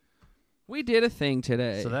is. We did a thing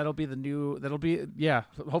today. So that'll be yeah.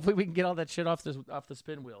 Hopefully we can get all that shit off the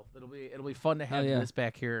spin wheel. It'll be fun to have this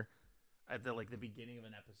back here at the beginning of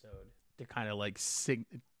an episode to kind of like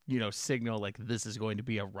signal like this is going to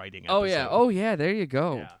be a writing episode. Oh yeah, there you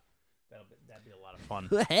go. Yeah. That'd be a lot of fun.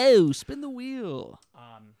 Oh, spin the wheel.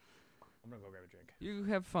 I'm gonna go grab a drink. You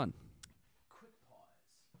have fun. Quick pause.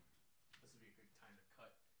 This would be a good time to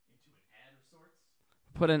cut into an ad of sorts.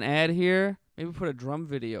 Put an ad here. Maybe put a drum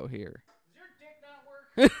video here.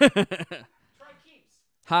 Does your dick not work? Try Keeps.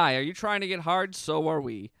 Hi, are you trying to get hard? So are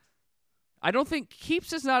we. I don't think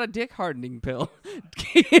Keeps is not a dick hardening pill.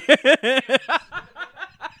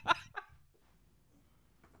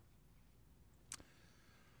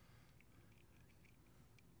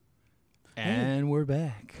 And we're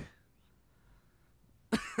back.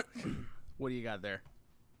 What do you got there?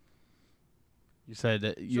 You said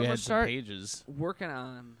that you I'm gonna had some start pages. Working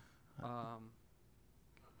on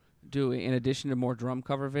doing, in addition to more drum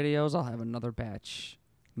cover videos, I'll have another batch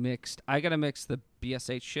mixed. I gotta mix the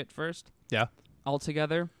BSH shit first. Yeah. All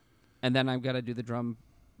together, and then I've got to do the drum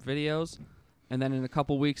videos, and then in a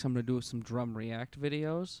couple weeks I'm gonna do some drum react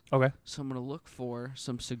videos. Okay. So I'm gonna look for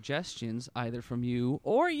some suggestions either from you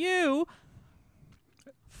or you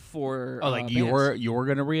for like bands. you're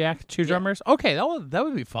gonna react to drummers. Okay, that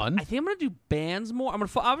would be fun. I think I'm gonna do bands more. I'm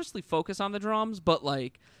gonna obviously focus on the drums, but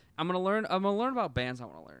like I'm gonna learn about bands I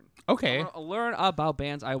want to learn. Okay. I'm gonna learn about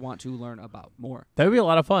bands I want to learn about more. That would be a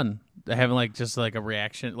lot of fun. Having like just like a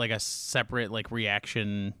reaction, like a separate like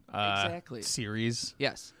reaction Exactly. series.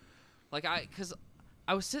 Yes. Because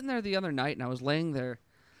I was sitting there the other night and I was laying there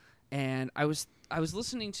and I was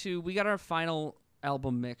listening to, we got our final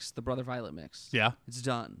album mix, the Brother Violet mix. Yeah. It's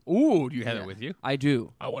done. Ooh, do you have it with you? I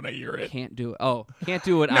do. I want to hear it. Can't do it. Oh, can't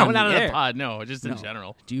do it No, on not the on air. the pod. No, just in No.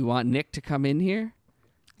 general. Do you want Nick to come in here?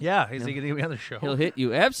 Yeah, he's going to be on the show. He'll hit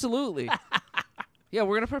you. Absolutely. Yeah,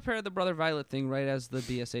 we're going to prepare the Brother Violet thing right as the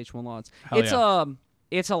BSH one launches.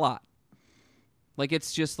 It's a lot. Like,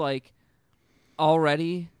 it's just like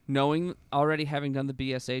already having done the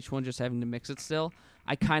BSH one, just having to mix it still,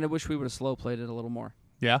 I kind of wish we would have slow played it a little more.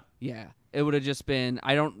 Yeah? Yeah. It would have just been,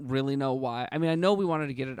 I don't really know why. I mean, I know we wanted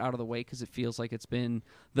to get it out of the way because it feels like it's been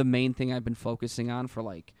the main thing I've been focusing on for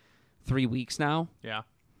like 3 weeks now. Yeah.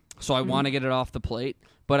 So I want to get it off the plate,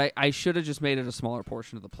 but I should have just made it a smaller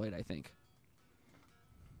portion of the plate, I think.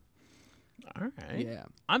 All right. Yeah.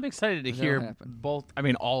 I'm excited to hear happen. both. I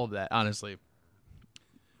mean, all of that, honestly.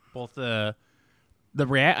 Both the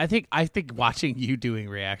I think watching you doing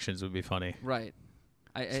reactions would be funny. Right.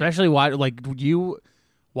 Especially you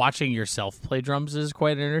watching yourself play drums is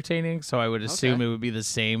quite entertaining. So I would assume it would be the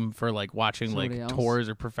same for like watching Somebody like else. tours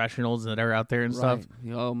or professionals that are out there and stuff.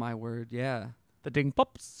 Oh my word, yeah. The ding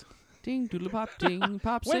pops. Ding doodle pop, ding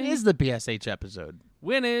pop. When sing. is the BSH episode?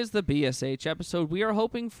 When is the BSH episode? We are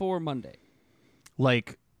hoping for Monday.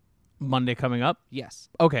 Like Monday coming up? Yes.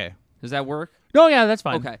 Okay. Does that work? No, yeah, that's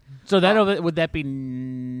fine. Okay. So would that be?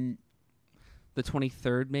 The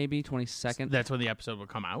 23rd, maybe 22nd. That's when the episode would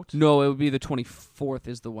come out. No, it would be the 24th.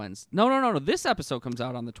 Is the Wednesday? No. This episode comes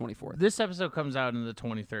out on the 24th. This episode comes out on the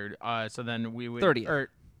 23rd. So then we would 30th or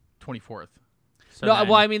 24th. So no, then,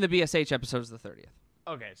 well, I mean the BSH episode is the 30th.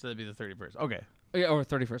 Okay, so that'd be the 31st. Okay. Or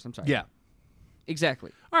 31st. I'm sorry. Yeah.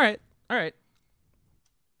 Exactly. All right.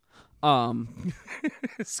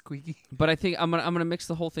 Squeaky. But I think I'm gonna mix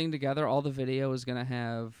the whole thing together. All the video is gonna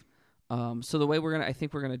have. So the way I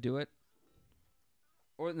think we're gonna do it.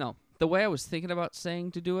 Or no, the way I was thinking about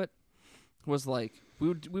saying to do it was like we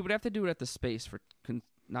would have to do it at the space for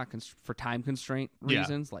for time constraint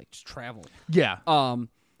reasons, like just travel. Yeah.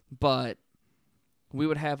 But we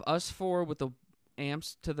would have us four with the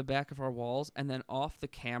amps to the back of our walls, and then off the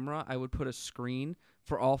camera, I would put a screen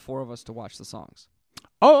for all four of us to watch the songs.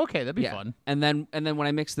 Oh, okay, that'd be fun. And then when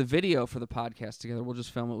I mix the video for the podcast together, we'll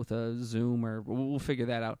just film it with a Zoom or we'll figure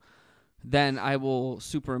that out. Then I will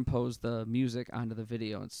superimpose the music onto the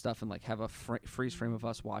video and stuff, and like have a freeze frame of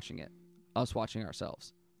us watching it, us watching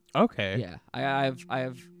ourselves. Okay. Yeah, I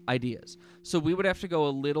have ideas. So we would have to go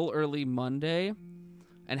a little early Monday,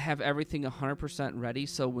 and have everything 100% ready.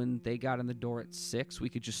 So when they got in the door at 6, we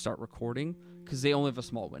could just start recording because they only have a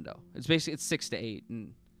small window. It's 6 to 8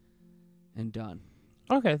 and done.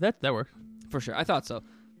 Okay, that works For sure. I thought so.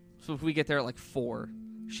 So if we get there at like 4,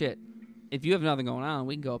 shit. If you have nothing going on,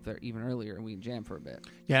 we can go up there even earlier and we can jam for a bit.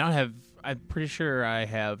 Yeah, I'm pretty sure I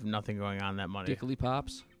have nothing going on that Monday. Dickily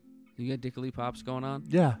Pops? You got Dickily Pops going on?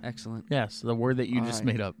 Yeah. Excellent. Yes, the word that you just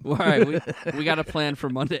made up. All right, we got a plan for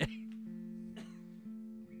Monday.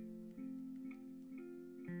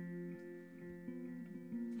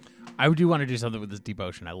 I do want to do something with this Deep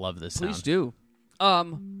Ocean. I love this sound. Please do.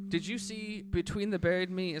 Did you see Between the Buried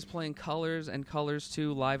Me is playing Colors and Colors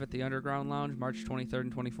 2 live at the Underground Lounge March 23rd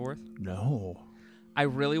and 24th? No. I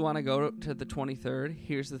really want to go to the 23rd.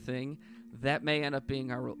 Here's the thing. That may end up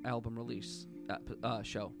being our album release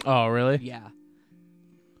show. Oh, really? Yeah.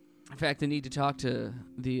 In fact, I need to talk to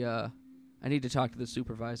the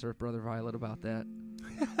supervisor of Brother Violet about that.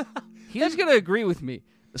 He's going to agree with me.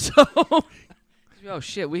 So, oh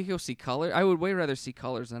shit, we can go see Color. I would way rather see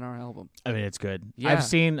Colors than our album. I mean, it's good. Yeah. I've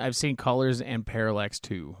seen Colors and Parallax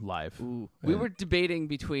 2 live. Ooh. We were debating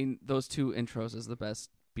between those two intros as the best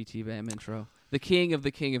BT Bam intro. The king of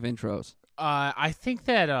intros. I think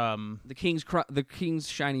that The king's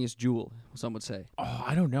shiniest jewel, some would say. Oh,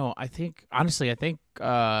 I don't know. I think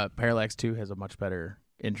Parallax 2 has a much better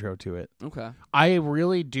intro to it. Okay. I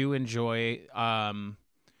really do enjoy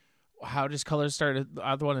how does Colors start? The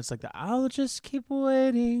other one, it's like the I'll just keep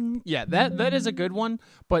waiting. Yeah, that is a good one.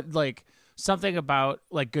 But like something about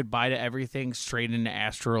like Goodbye to Everything straight into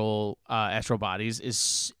Astral Bodies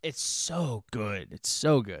it's so good. It's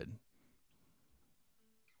so good.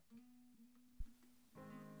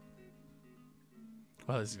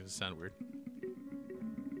 Wow, this is gonna sound weird.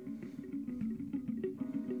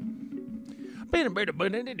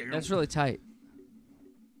 That's really tight.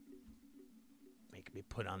 Make me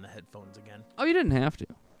put on the headphones again. Oh, you didn't have to.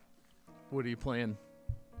 What are you playing?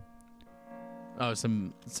 Oh,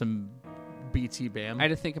 some BT Bam. I had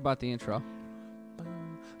to think about the intro.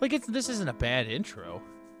 Like this isn't a bad intro.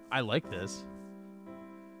 I like this.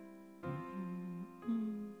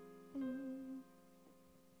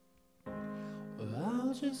 Well,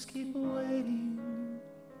 I'll just keep waiting.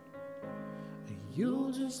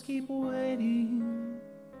 You'll just keep waiting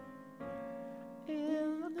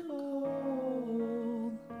in the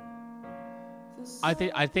cold. I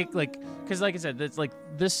think like, because like I said, it's like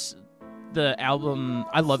this, the album,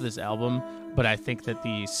 I love this album, but I think that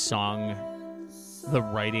the song, the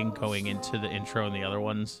writing going into the intro and the other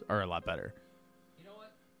ones are a lot better. You know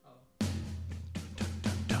what? Oh. Dun,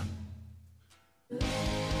 dun, dun.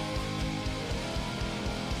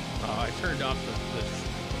 Oh, I turned off the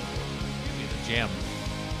jam.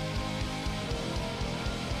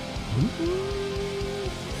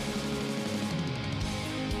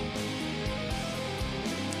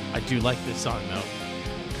 I do like this song though.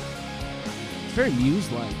 It's very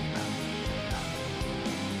Muse-like. I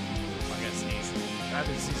gotta sneeze. I've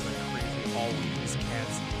been sneezing like crazy all week. These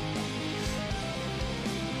cats.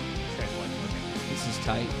 This is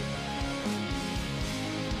tight.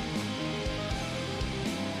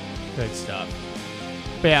 Good stuff.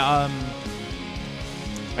 But yeah,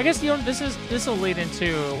 I guess this will lead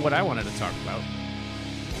into what I wanted to talk about.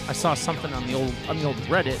 I saw something on the old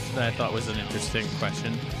Reddit that I thought was an interesting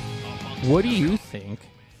question. What do you think,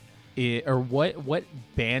 or what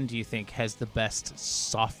band do you think has the best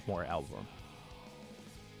sophomore album?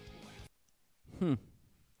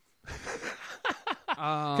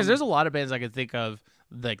 Because there's a lot of bands I could think of,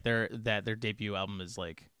 like their debut album is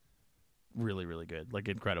like really, really good, like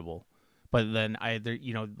incredible. But then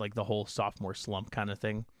like the whole sophomore slump kind of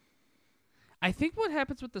thing. I think what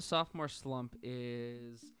happens with the sophomore slump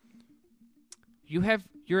is you have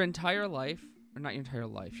your entire life, or not your entire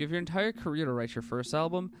life, you have your entire career to write your first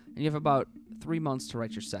album, and you have about 3 months to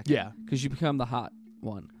write your second. Yeah. Because you become the hot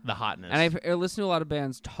one. The hotness. And I listened to a lot of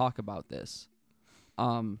bands talk about this.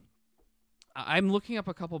 I'm looking up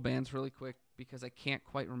a couple bands really quick because I can't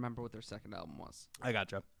quite remember what their second album was. I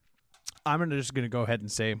gotcha. I'm just going to go ahead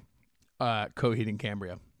and say Coheed and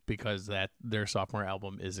Cambria, because their sophomore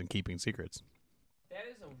album is In Keeping Secrets. That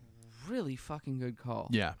is a really fucking good call.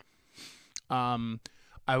 Yeah. I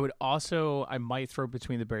might throw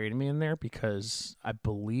Between the Buried and Me in there, because I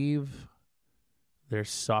believe their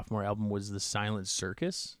sophomore album was The Silent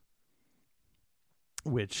Circus,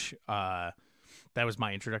 which that was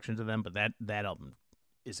my introduction to them, but that album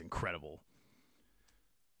is incredible.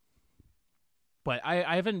 But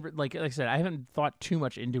I haven't, like I said, I haven't thought too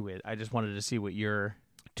much into it. I just wanted to see what your...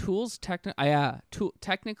 Tool's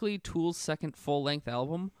technically Tool's second full-length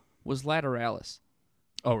album was Lateralis.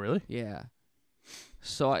 Oh, really? Yeah.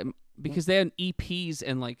 So because they had EPs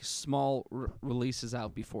and like small releases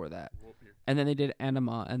out before that. And then they did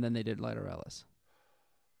Anima, and then they did Lateralis.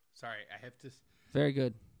 Sorry, I have to... Very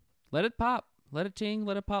good. Let it pop. Let it ting,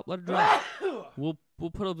 let it pop, let it drop. We'll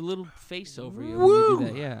put a little face over you when you do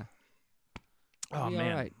that, yeah. Oh,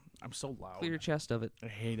 man. Right. I'm so loud. Clear your chest of it. I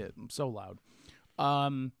hate it. I'm so loud.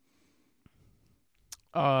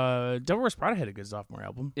 Devil Wears Prada had a good sophomore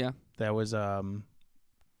album. Yeah. That was Pop.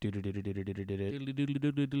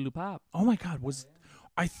 oh my God,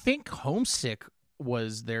 I think Homesick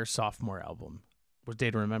was their sophomore album. Was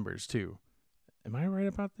Data Remembers too. Am I right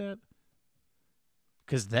about that?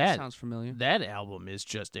 Because that sounds familiar. That album is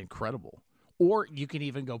just incredible. Or you can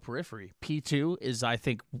even go Periphery. P2 is, I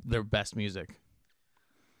think, their best music.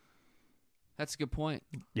 That's a good point.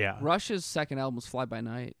 Yeah. Rush's second album was Fly By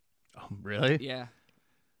Night. Oh, really? Yeah.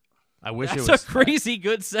 I wish That's it was a crazy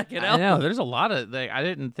good second album. I know. There's a lot of... I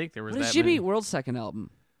didn't think there was what that is Jimmy many. Eat World's second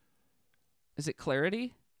album? Is it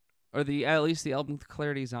Clarity? Or at least the album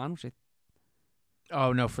Clarity's on?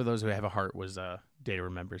 Oh, no. For Those Who Have a Heart was Data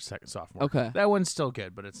Remembers second sophomore. Okay. That one's still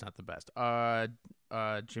good, but it's not the best.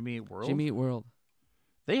 Jimmy Eat World? Jimmy Eat World.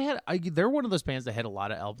 They're one of those bands that had a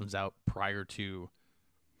lot of albums out prior to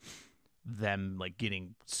them like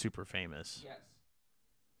getting super famous. Yes.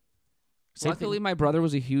 Luckily, my brother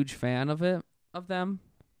was a huge fan of them.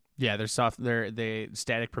 Yeah, they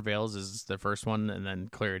Static Prevails is their first one, and then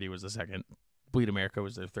Clarity was the second. Bleed America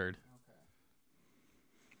was their third.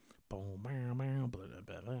 Okay.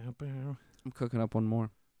 I'm cooking up one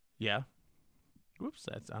more. Yeah. Whoops,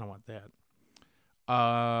 I don't want that.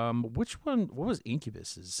 Which one? What was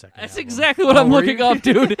Incubus's second? That's album? exactly what I'm looking up,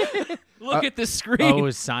 dude. Look at the screen. Oh, it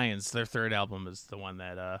was Science. Their third album is the one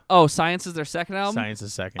that. Oh, Science is their second album. Science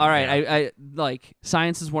is second. All right, yeah. I like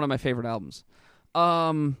Science is one of my favorite albums.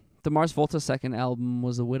 The Mars Volta second album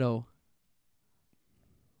was The Widow.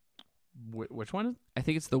 Which one? I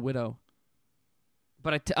think it's The Widow.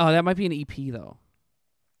 But that might be an EP though.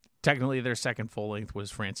 Technically, their second full length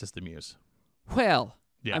was Francis the Muse. Well,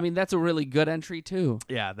 Yeah. I mean that's a really good entry too.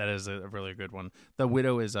 Yeah, that is a really good one. The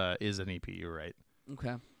Widow is an EP. You're right.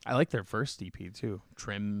 Okay. I like their first EP too.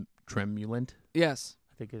 Tremulant, Yes.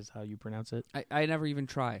 I think is how you pronounce it. I never even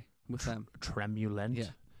try with them. Tremulant. Yeah.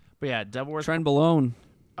 But yeah, Devil Wears Trenbolone,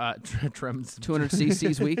 Trems 200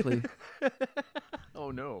 cc's weekly,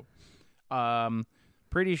 Oh no.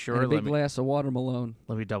 Pretty sure. and a big glass of watermelon.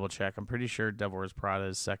 Let me double check. I'm pretty sure Devil Wears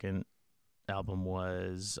Prada's second album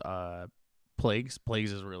was Plagues.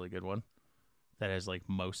 Plagues is a really good one. That has like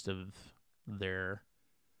most of their.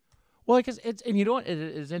 Well, because it's, and you know what, it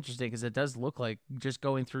is interesting because it does look like, just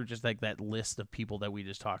going through just like that list of people that we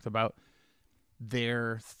just talked about,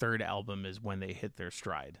 their third album is when they hit their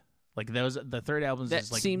stride. Like the third album That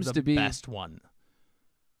is like seems the to be- best one.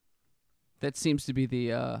 That seems to be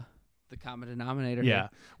the common denominator. Yeah,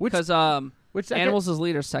 Because which Animals as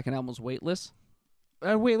Leader's second album was Weightless.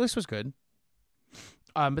 Weightless was good.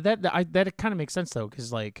 But that kind of makes sense though,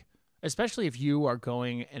 because like, especially if you are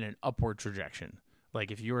going in an upward trajectory, like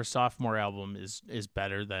if your sophomore album is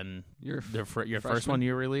better than your first one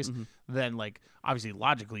you released, then like obviously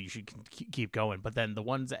logically you should keep going. But then the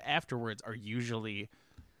ones afterwards are usually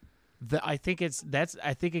I think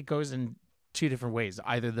it goes in two different ways.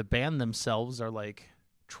 Either the band themselves are like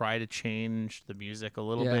try to change the music a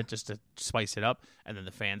little bit just to spice it up, and then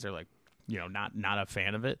the fans are like, not a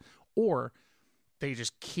fan of it, or they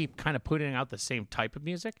just keep kind of putting out the same type of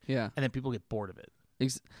music, Yeah. and then people get bored of it.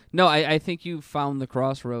 No, I think you found the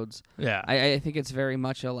crossroads. Yeah. I think it's very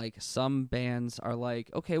much like some bands are like,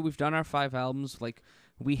 okay, we've done our 5 albums, like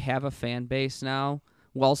we have a fan base now.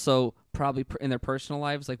 Well, also probably in their personal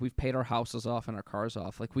lives, like we've paid our houses off and our cars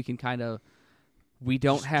off. Like we can kind of, we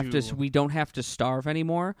don't have to starve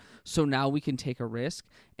anymore. So now we can take a risk.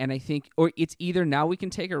 And I think, or it's either now we can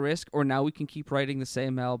take a risk or now we can keep writing the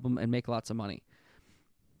same album and make lots of money.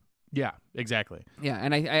 Yeah, exactly. Yeah,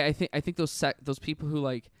 and I think those people who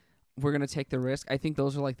like we're gonna take the risk, I think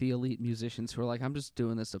those are like the elite musicians who are like, I'm just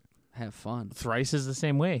doing this to have fun. Thrice is the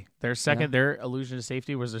same way. Their Illusion to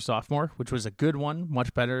Safety was their sophomore, which was a good one,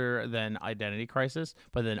 much better than Identity Crisis.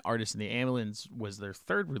 But then Artist in the Ambulance was their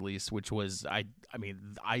third release, which was I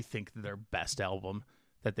think their best album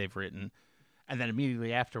that they've written. And then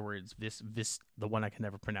immediately afterwards, this the one I can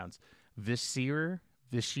never pronounce, Visu,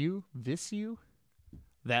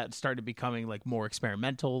 that started becoming like more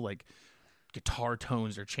experimental, like guitar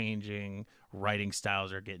tones are changing, writing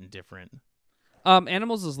styles are getting different.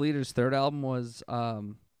 Animals as Leader's third album was oh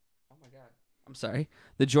my god, I'm sorry,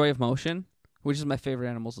 The Joy of Motion, which is my favorite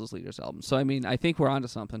Animals as Leader's album. So I mean, I think we're onto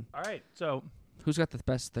something. All right, so who's got the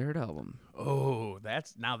best third album? Oh,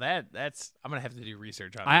 that's I'm gonna have to do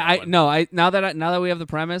research on. Now that we have the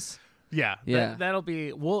premise. Yeah. Yeah. That'll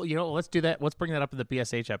be, well, let's do that. Let's bring that up in the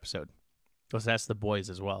BSH episode. Let's ask the boys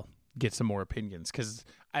as well. Get some more opinions. Because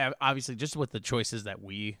obviously, just with the choices that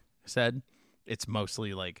we said, it's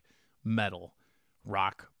mostly like metal,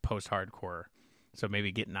 rock, post-hardcore. So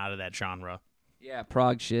maybe getting out of that genre. Yeah,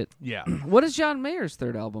 prog shit. Yeah. What is John Mayer's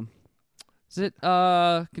third album? Is it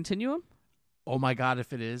Continuum? Oh my God,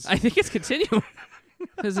 if it is. I think it's Continuum.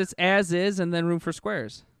 Because it's As Is and then Room for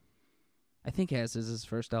Squares. I think As Is his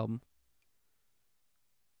first album.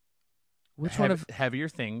 Which one of Heavier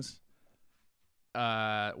Things?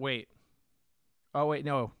 Wait. Oh wait,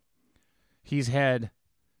 no. He's had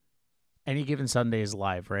Any Given Sundays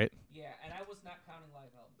live, right? Yeah, and I was not counting live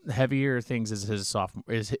albums. Heavier Things is his sophomore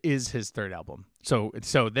is his third album. So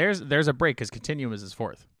there's a break because Continuum is his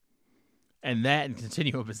fourth, and that and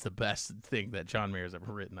Continuum is the best thing that John Mayer's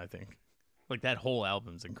ever written. I think, like that whole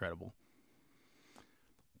album's incredible.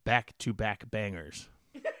 Back to back bangers.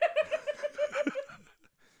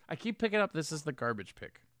 I keep picking up. This is the garbage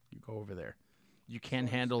pick. You go over there. You can't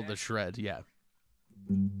handle the shred. Yeah.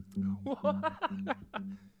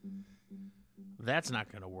 That's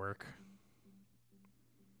not gonna work.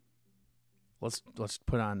 Let's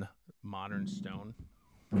put on Modern Stone.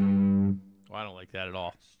 Well, I don't like that at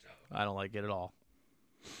all. I don't like it at all.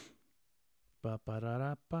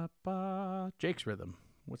 Ba-ba-da-da-ba-ba. Jake's Rhythm.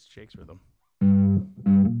 What's Jake's Rhythm?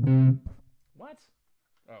 What?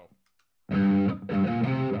 Oh.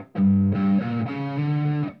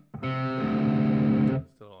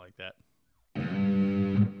 Still don't like that.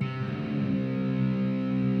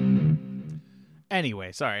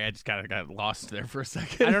 Anyway, sorry, I just kind of got lost there for a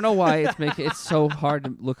second. I don't know why it's so hard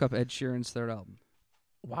to look up Ed Sheeran's third album.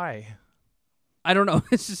 Why? I don't know.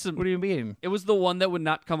 It's just What do you mean? It was the one that would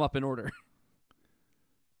not come up in order.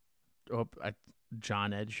 Oh,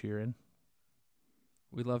 John Ed Sheeran.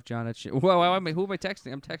 We love John Ed Sheeran. Whoa, who am I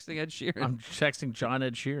texting? I'm texting Ed Sheeran. I'm texting John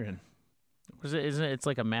Ed Sheeran. Isn't it? It's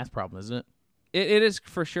like a math problem, isn't it? It is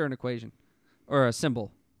for sure an equation. Or a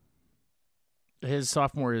symbol. His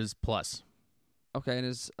sophomore is plus. Okay, and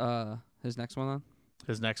his next one on?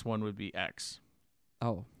 His next one would be X.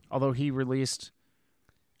 Oh. Although he released,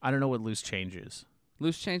 I don't know what Loose Change is.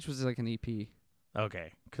 Loose Change was like an EP.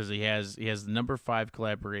 Okay, because he has the number 5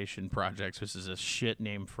 collaboration projects, which is a shit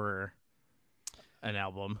name for an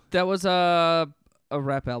album. That was a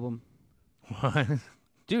rap album. What?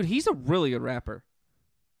 Dude, he's a really good rapper.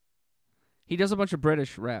 He does a bunch of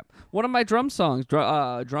British rap. One of my drum songs,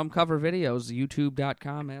 drum cover videos,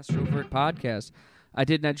 youtube.com, Astrovert Podcast. I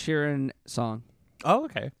did an Ed Sheeran song. Oh,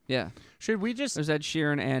 okay. Yeah. Should we just... There's Ed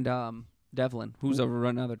Sheeran and Devlin, who's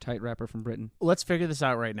another tight rapper from Britain. Let's figure this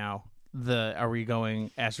out right now. Are we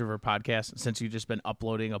going Astrovert Podcast since you've just been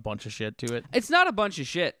uploading a bunch of shit to it? It's not a bunch of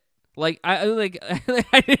shit. Like I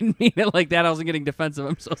didn't mean it like that. I wasn't getting defensive.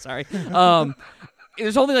 I'm so sorry.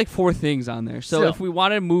 There's only like 4 things on there. So if we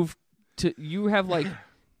want to move to, you have like,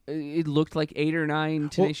 it looked like 8 or 9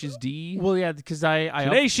 Tenacious D. Well, yeah, because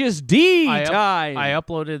Tenacious D time. I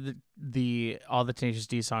uploaded all the Tenacious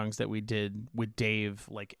D songs that we did with Dave,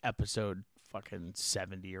 like episode fucking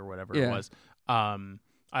 70 or whatever it was.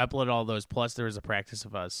 I uploaded all those. Plus, there was a practice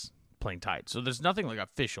of us playing tight. So there's nothing like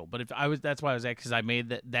official. But that's why I was at, because I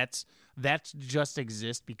made that's just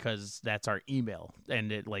exists because that's our email,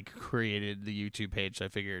 and it like created the YouTube page. So I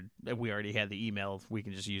figured if we already had the email, we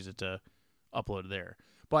can just use it to upload there.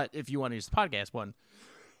 But if you want to use the podcast one,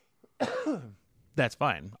 that's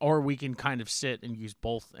fine. Or we can kind of sit and use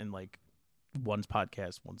both, and like one's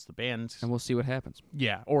podcast, one's the band, and we'll see what happens.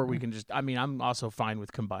 Yeah, or we can just. I mean, I'm also fine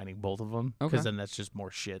with combining both of them, because Okay. then that's just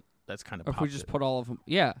more shit. That's kind of. Or if we just put all of them.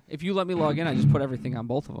 Yeah, if you let me log in, I just put everything on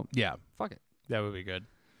both of them. Yeah, Fuck it. that would be good.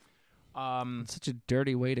 It's such a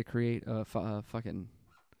dirty way to create a fucking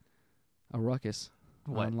ruckus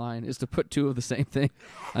online, is to put 2 of the same thing.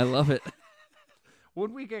 I love it.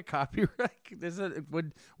 Would we get copyright?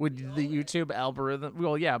 Would the YouTube algorithm?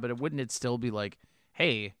 Well, yeah, but wouldn't it still be like,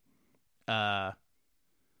 hey,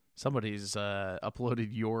 somebody's uploaded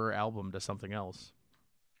your album to something else?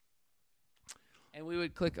 And we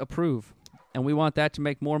would click approve, and we want that to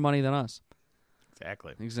make more money than us.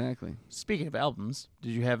 Exactly. Speaking of albums,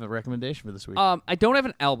 did you have a recommendation for this week? I don't have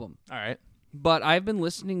an album. All right. But I've been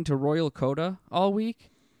listening to Royal Coda all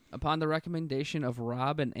week upon the recommendation of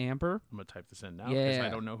Rob and Amber. I'm going to type this in now because I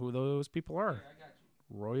don't know who those people are. Here, I got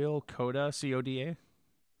you. Royal Coda, CODA?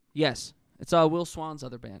 Yes. It's Will Swan's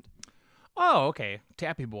other band. Oh, okay.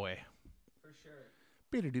 Tappy Boy. For sure.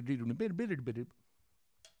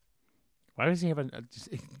 Why does he have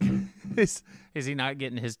is he not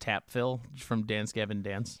getting his tap fill from Dance Gavin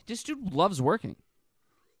Dance? This dude loves working.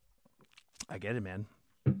 I get it, man.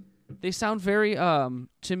 They sound very,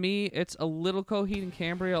 to me, it's a little Coheed and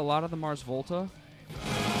Cambria, a lot of the Mars Volta.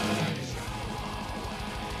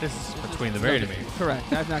 This is Between the Buried and Me.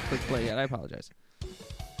 Correct. I've not clicked play yet. I apologize.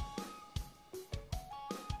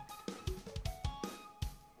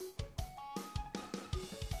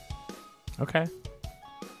 Okay.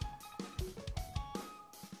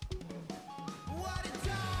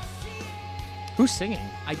 Who's singing?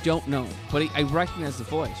 I don't know, but I recognize the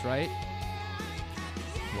voice, right?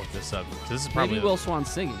 Look this up. This is probably Maybe Will Swan's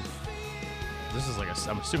singing. This is like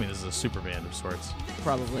I'm assuming this is a super band of sorts.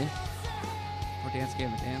 Probably. Or Dance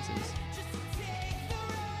Gavin Dances.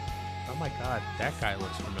 Oh my god, that guy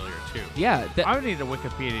looks familiar too. Yeah. I would need to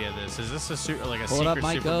Wikipedia this. Is this a like a Hold up, secret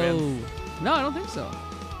Mike. super band? No, I don't think so.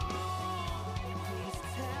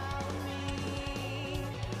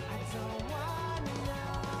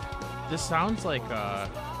 This sounds like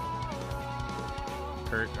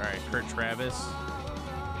Kurt Travis.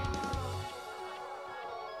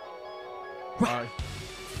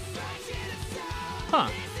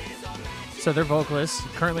 So they're vocalists,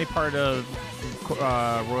 currently part of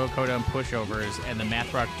Royal Coda and Pushovers and the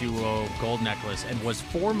math rock duo Gold Necklace, and was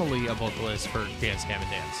formerly a vocalist for Dance Gavin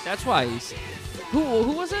Dance. That's why he's...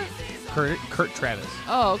 Who was it? Kurt Travis.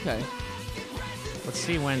 Oh, okay. Let's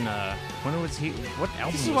see when was he? What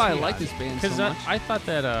album? This is was why I he like on? this band so Because much. I thought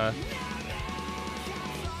that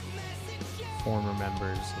former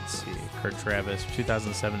members. Let's see, Kurt Travis,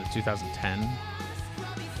 2007 to 2010.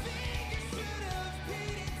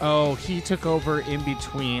 Oh, he took over in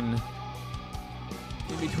between.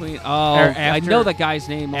 Oh, I know that guy's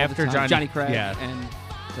name all after the time. Johnny Craig yeah. and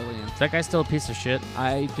Dillian. Is that guy still a piece of shit?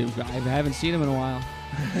 I haven't seen him in a while.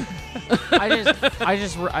 I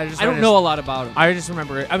don't know a lot about him. I just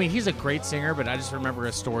remember. I mean, he's a great singer, but I just remember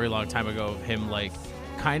a story a long time ago of him like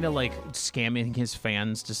kind of like scamming his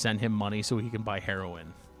fans to send him money so he can buy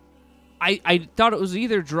heroin. I thought it was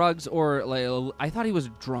either drugs or like I thought he was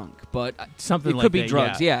drunk, but Something it like could be that,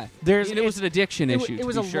 drugs. yeah. Yeah, it was an addiction issue. It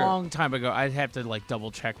was to a be sure. long time ago. I'd have to like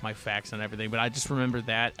double check my facts and everything, but I just remember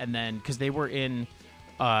that. And then because they were in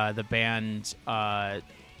the band,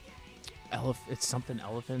 it's something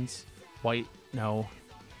Elephants, White. No,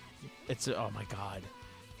 it's oh my god,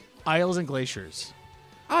 Isles and Glaciers.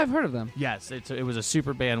 Oh, I've heard of them. Yes, it was a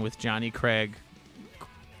super band with Johnny Craig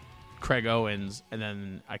Owens, and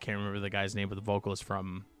then I can't remember the guy's name, but the vocalist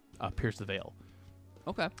from Pierce the Veil.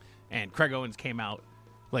 Okay. And Craig Owens came out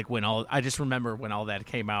like I just remember when all that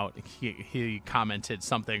came out, he commented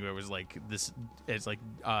something where it was like this. It's like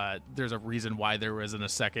there's a reason why there wasn't a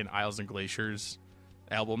second Isles and Glaciers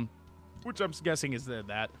album, which I'm guessing is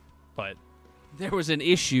that, but there was an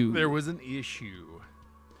issue. There was an issue.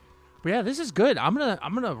 But yeah, this is good. I'm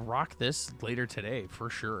gonna rock this later today for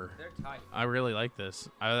sure. They're tight. I really like this.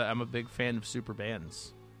 I'm a big fan of super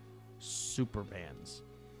bands. Super bands.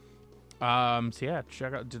 So yeah,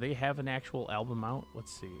 check out. Do they have an actual album out?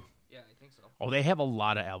 Let's see. Yeah, I think so. Oh, they have a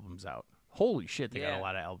lot of albums out. Holy shit, they got Yeah. a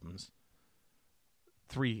lot of albums.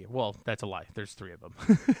 3. Well, that's a lie. There's 3 of them.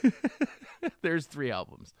 There's 3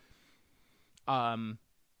 albums.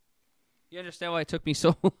 You understand why it took me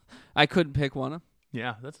so? I couldn't pick one.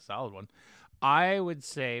 Yeah, that's a solid one. I would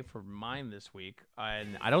say for mine this week,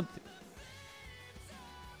 and I don't.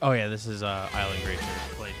 Oh yeah, this is Island Glaciers.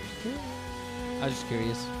 I was just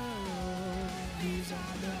curious.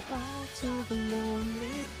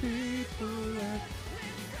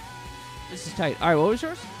 This is tight. All right, what was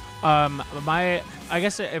yours? I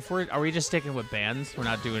guess are we just sticking with bands? We're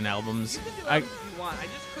not doing albums. You want. I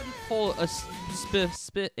just couldn't pull a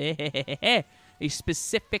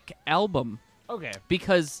specific album. Okay.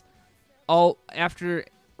 Because after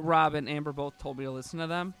Rob and Amber both told me to listen to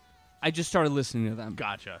them, I just started listening to them.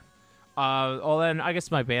 Gotcha. Well, then I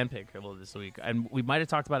guess my band pick this week, and we might have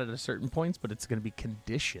talked about it at certain points, but it's going to be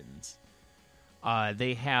Conditions.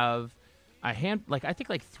 They have I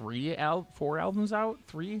think 4 albums out.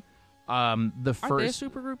 3. The first. Aren't they a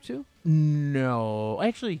supergroup too? No,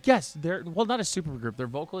 actually, yes. They're not a supergroup. Their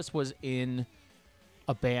vocalist was in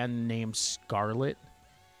a band named Scarlet,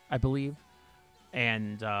 I believe,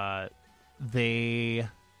 and they.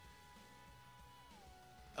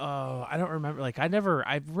 Oh, I don't remember.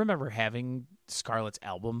 I remember having Scarlet's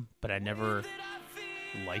album, but I never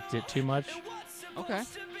liked it too much. Okay.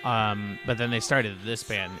 But then they started this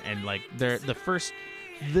band, and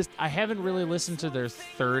I haven't really listened to their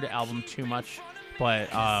 3rd album too much, but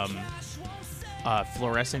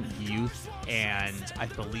Fluorescent Youth, and I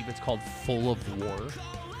believe it's called Full of War.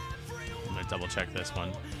 I'm gonna double check this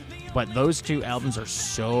one, but those 2 albums are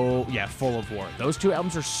Full of War. Those 2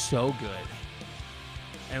 albums are so good.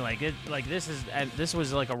 And this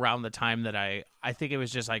was like around the time that I think it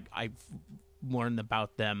was just like I learned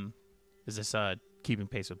about them. Is this Keeping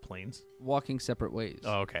Pace with Planes? Walking Separate Ways.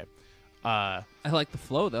 Oh, okay. I like the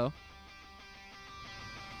flow though.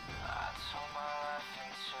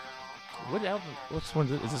 What album? Which one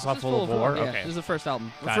is this? Off This is Full of War? Yeah, Okay. this is the first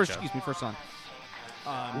album. Gotcha. First song.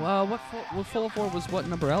 Well, what Full of War was what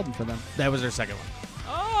number album for them? That was their second one.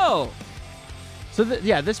 Oh. So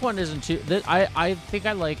this one isn't too. I think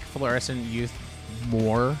I like Fluorescent Youth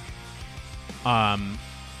more.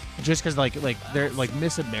 Just because they're like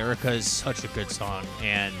Miss America is such a good song,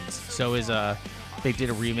 and so is they did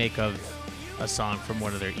a remake of a song from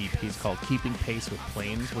one of their EPs called Keeping Pace with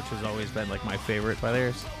Planes, which has always been like my favorite by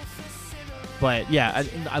theirs. But yeah,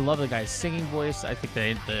 I love the guy's singing voice. I think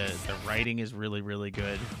the writing is really, really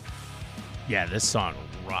good. Yeah, this song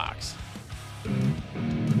rocks.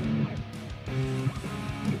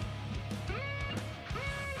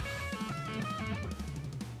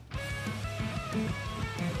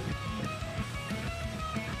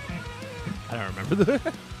 I don't remember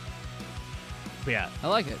the. But yeah, I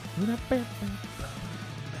like it.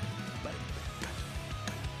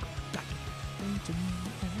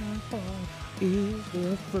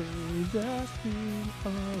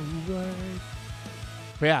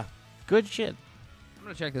 But yeah, good shit. I'm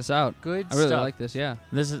gonna check this out. Good I really stuff. like this. Yeah.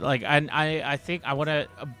 This is like, I think I want to.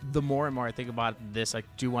 The more and more I think about this, I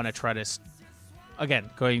do want to try to, again,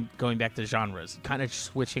 going back to genres, kind of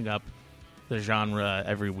switching up the genre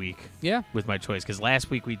every week. Yeah. With my choice, because last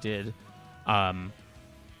week we did,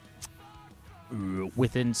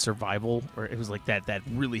 Within Survival, or it was like that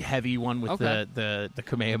really heavy one with Okay. the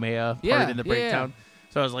Kamehameha part Yeah, in the yeah, breakdown.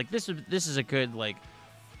 So I was like, this is a good like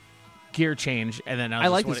gear change, and then I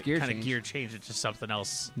like just this gear kind of change. gear change it to something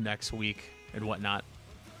else next week and whatnot.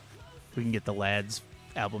 We can get the lads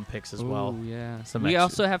album picks as well. Ooh, yeah. Some We extra-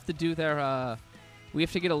 also have to do their. We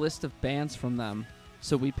have to get a list of bands from them.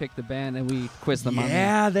 So we pick the band and we quiz them on them.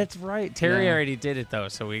 Yeah, that's right. Terry Yeah. already did it though,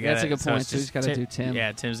 so we got. That's a good point. it's So we just gotta do Tim.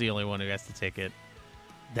 Yeah, Tim's the only one who has to take it.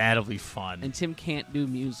 That'll be fun. And Tim can't do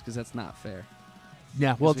Muse because that's not fair.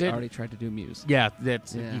 yeah, 'Cause we already tried to do Muse. Yeah,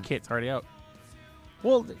 that's Yeah. you can't. It's already out.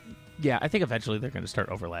 Well, yeah, I think eventually they're going to start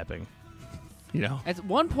overlapping. You know,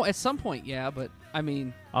 At some point, yeah. But I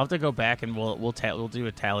mean, I'll have to go back and we'll do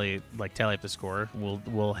a tally up the score.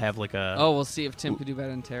 We'll have like a. we'll see if Tim could do better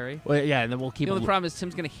than Terry. Well, yeah, and then we'll keep. The only problem is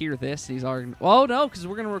Tim's going to hear this. And he's already. Oh no, because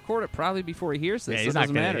we're going to record it probably before he hears this. Yeah, so he's it not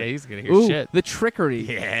doesn't gonna. matter. Yeah, he's gonna hear Ooh, shit. the trickery.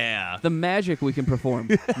 Yeah. The magic we can perform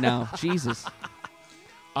now. Jesus.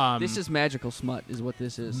 This is magical smut, is what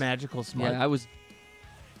this is. magical smut. Yeah, I was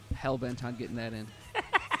hell bent on getting that in.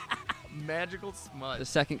 Magical smut. The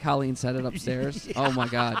second Colleen said it upstairs. Oh my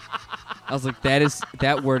god. I was like,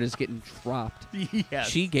 that word is getting dropped. Yes.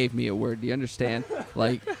 She gave me a word. Do you understand?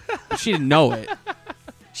 Like, she didn't know it.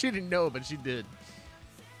 She didn't know, but she did.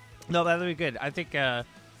 No, that'll be good. I think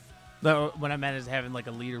what I meant is having like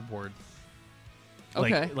a leaderboard.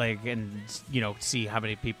 Okay. And see how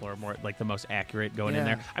many people are more like the most accurate going in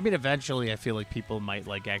Yeah. there. I mean, eventually, I feel like people might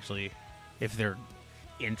like actually, if they're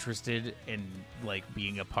interested in like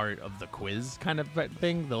being a part of the quiz kind of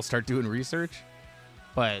thing, they'll start doing research.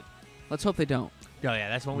 But Let's hope they don't. oh yeah,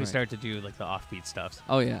 that's when we Right. start to do like the offbeat stuff.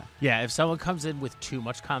 Oh yeah. Yeah, if someone comes in with too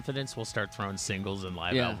much confidence, we'll start throwing singles and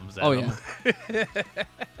live Yeah. albums at Oh them. yeah.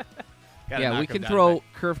 Gotta Yeah, knock we 'em can down throw back.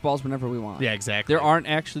 curveballs whenever we want. Yeah, exactly. There aren't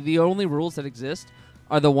actually the only rules that exist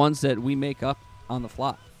are the ones that we make up on the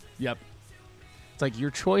fly. Yep. It's like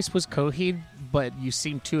your choice was Coheed, but you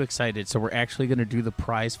seem too excited, so we're actually going to do the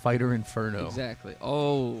Prize Fighter Inferno. Exactly.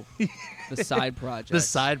 Oh, the side project. The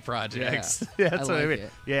side projects. Yeah. That's I what I like mean.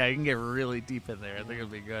 it. Yeah, you can get really deep in there. I think it'll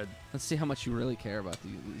be good. Let's see how much you really care about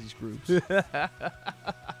these groups.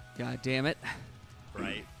 God damn it.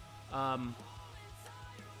 Right.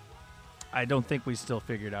 I don't think we still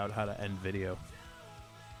figured out how to end video.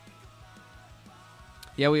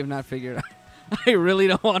 Yeah, we have not figured out. I really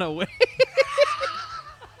don't want to wait.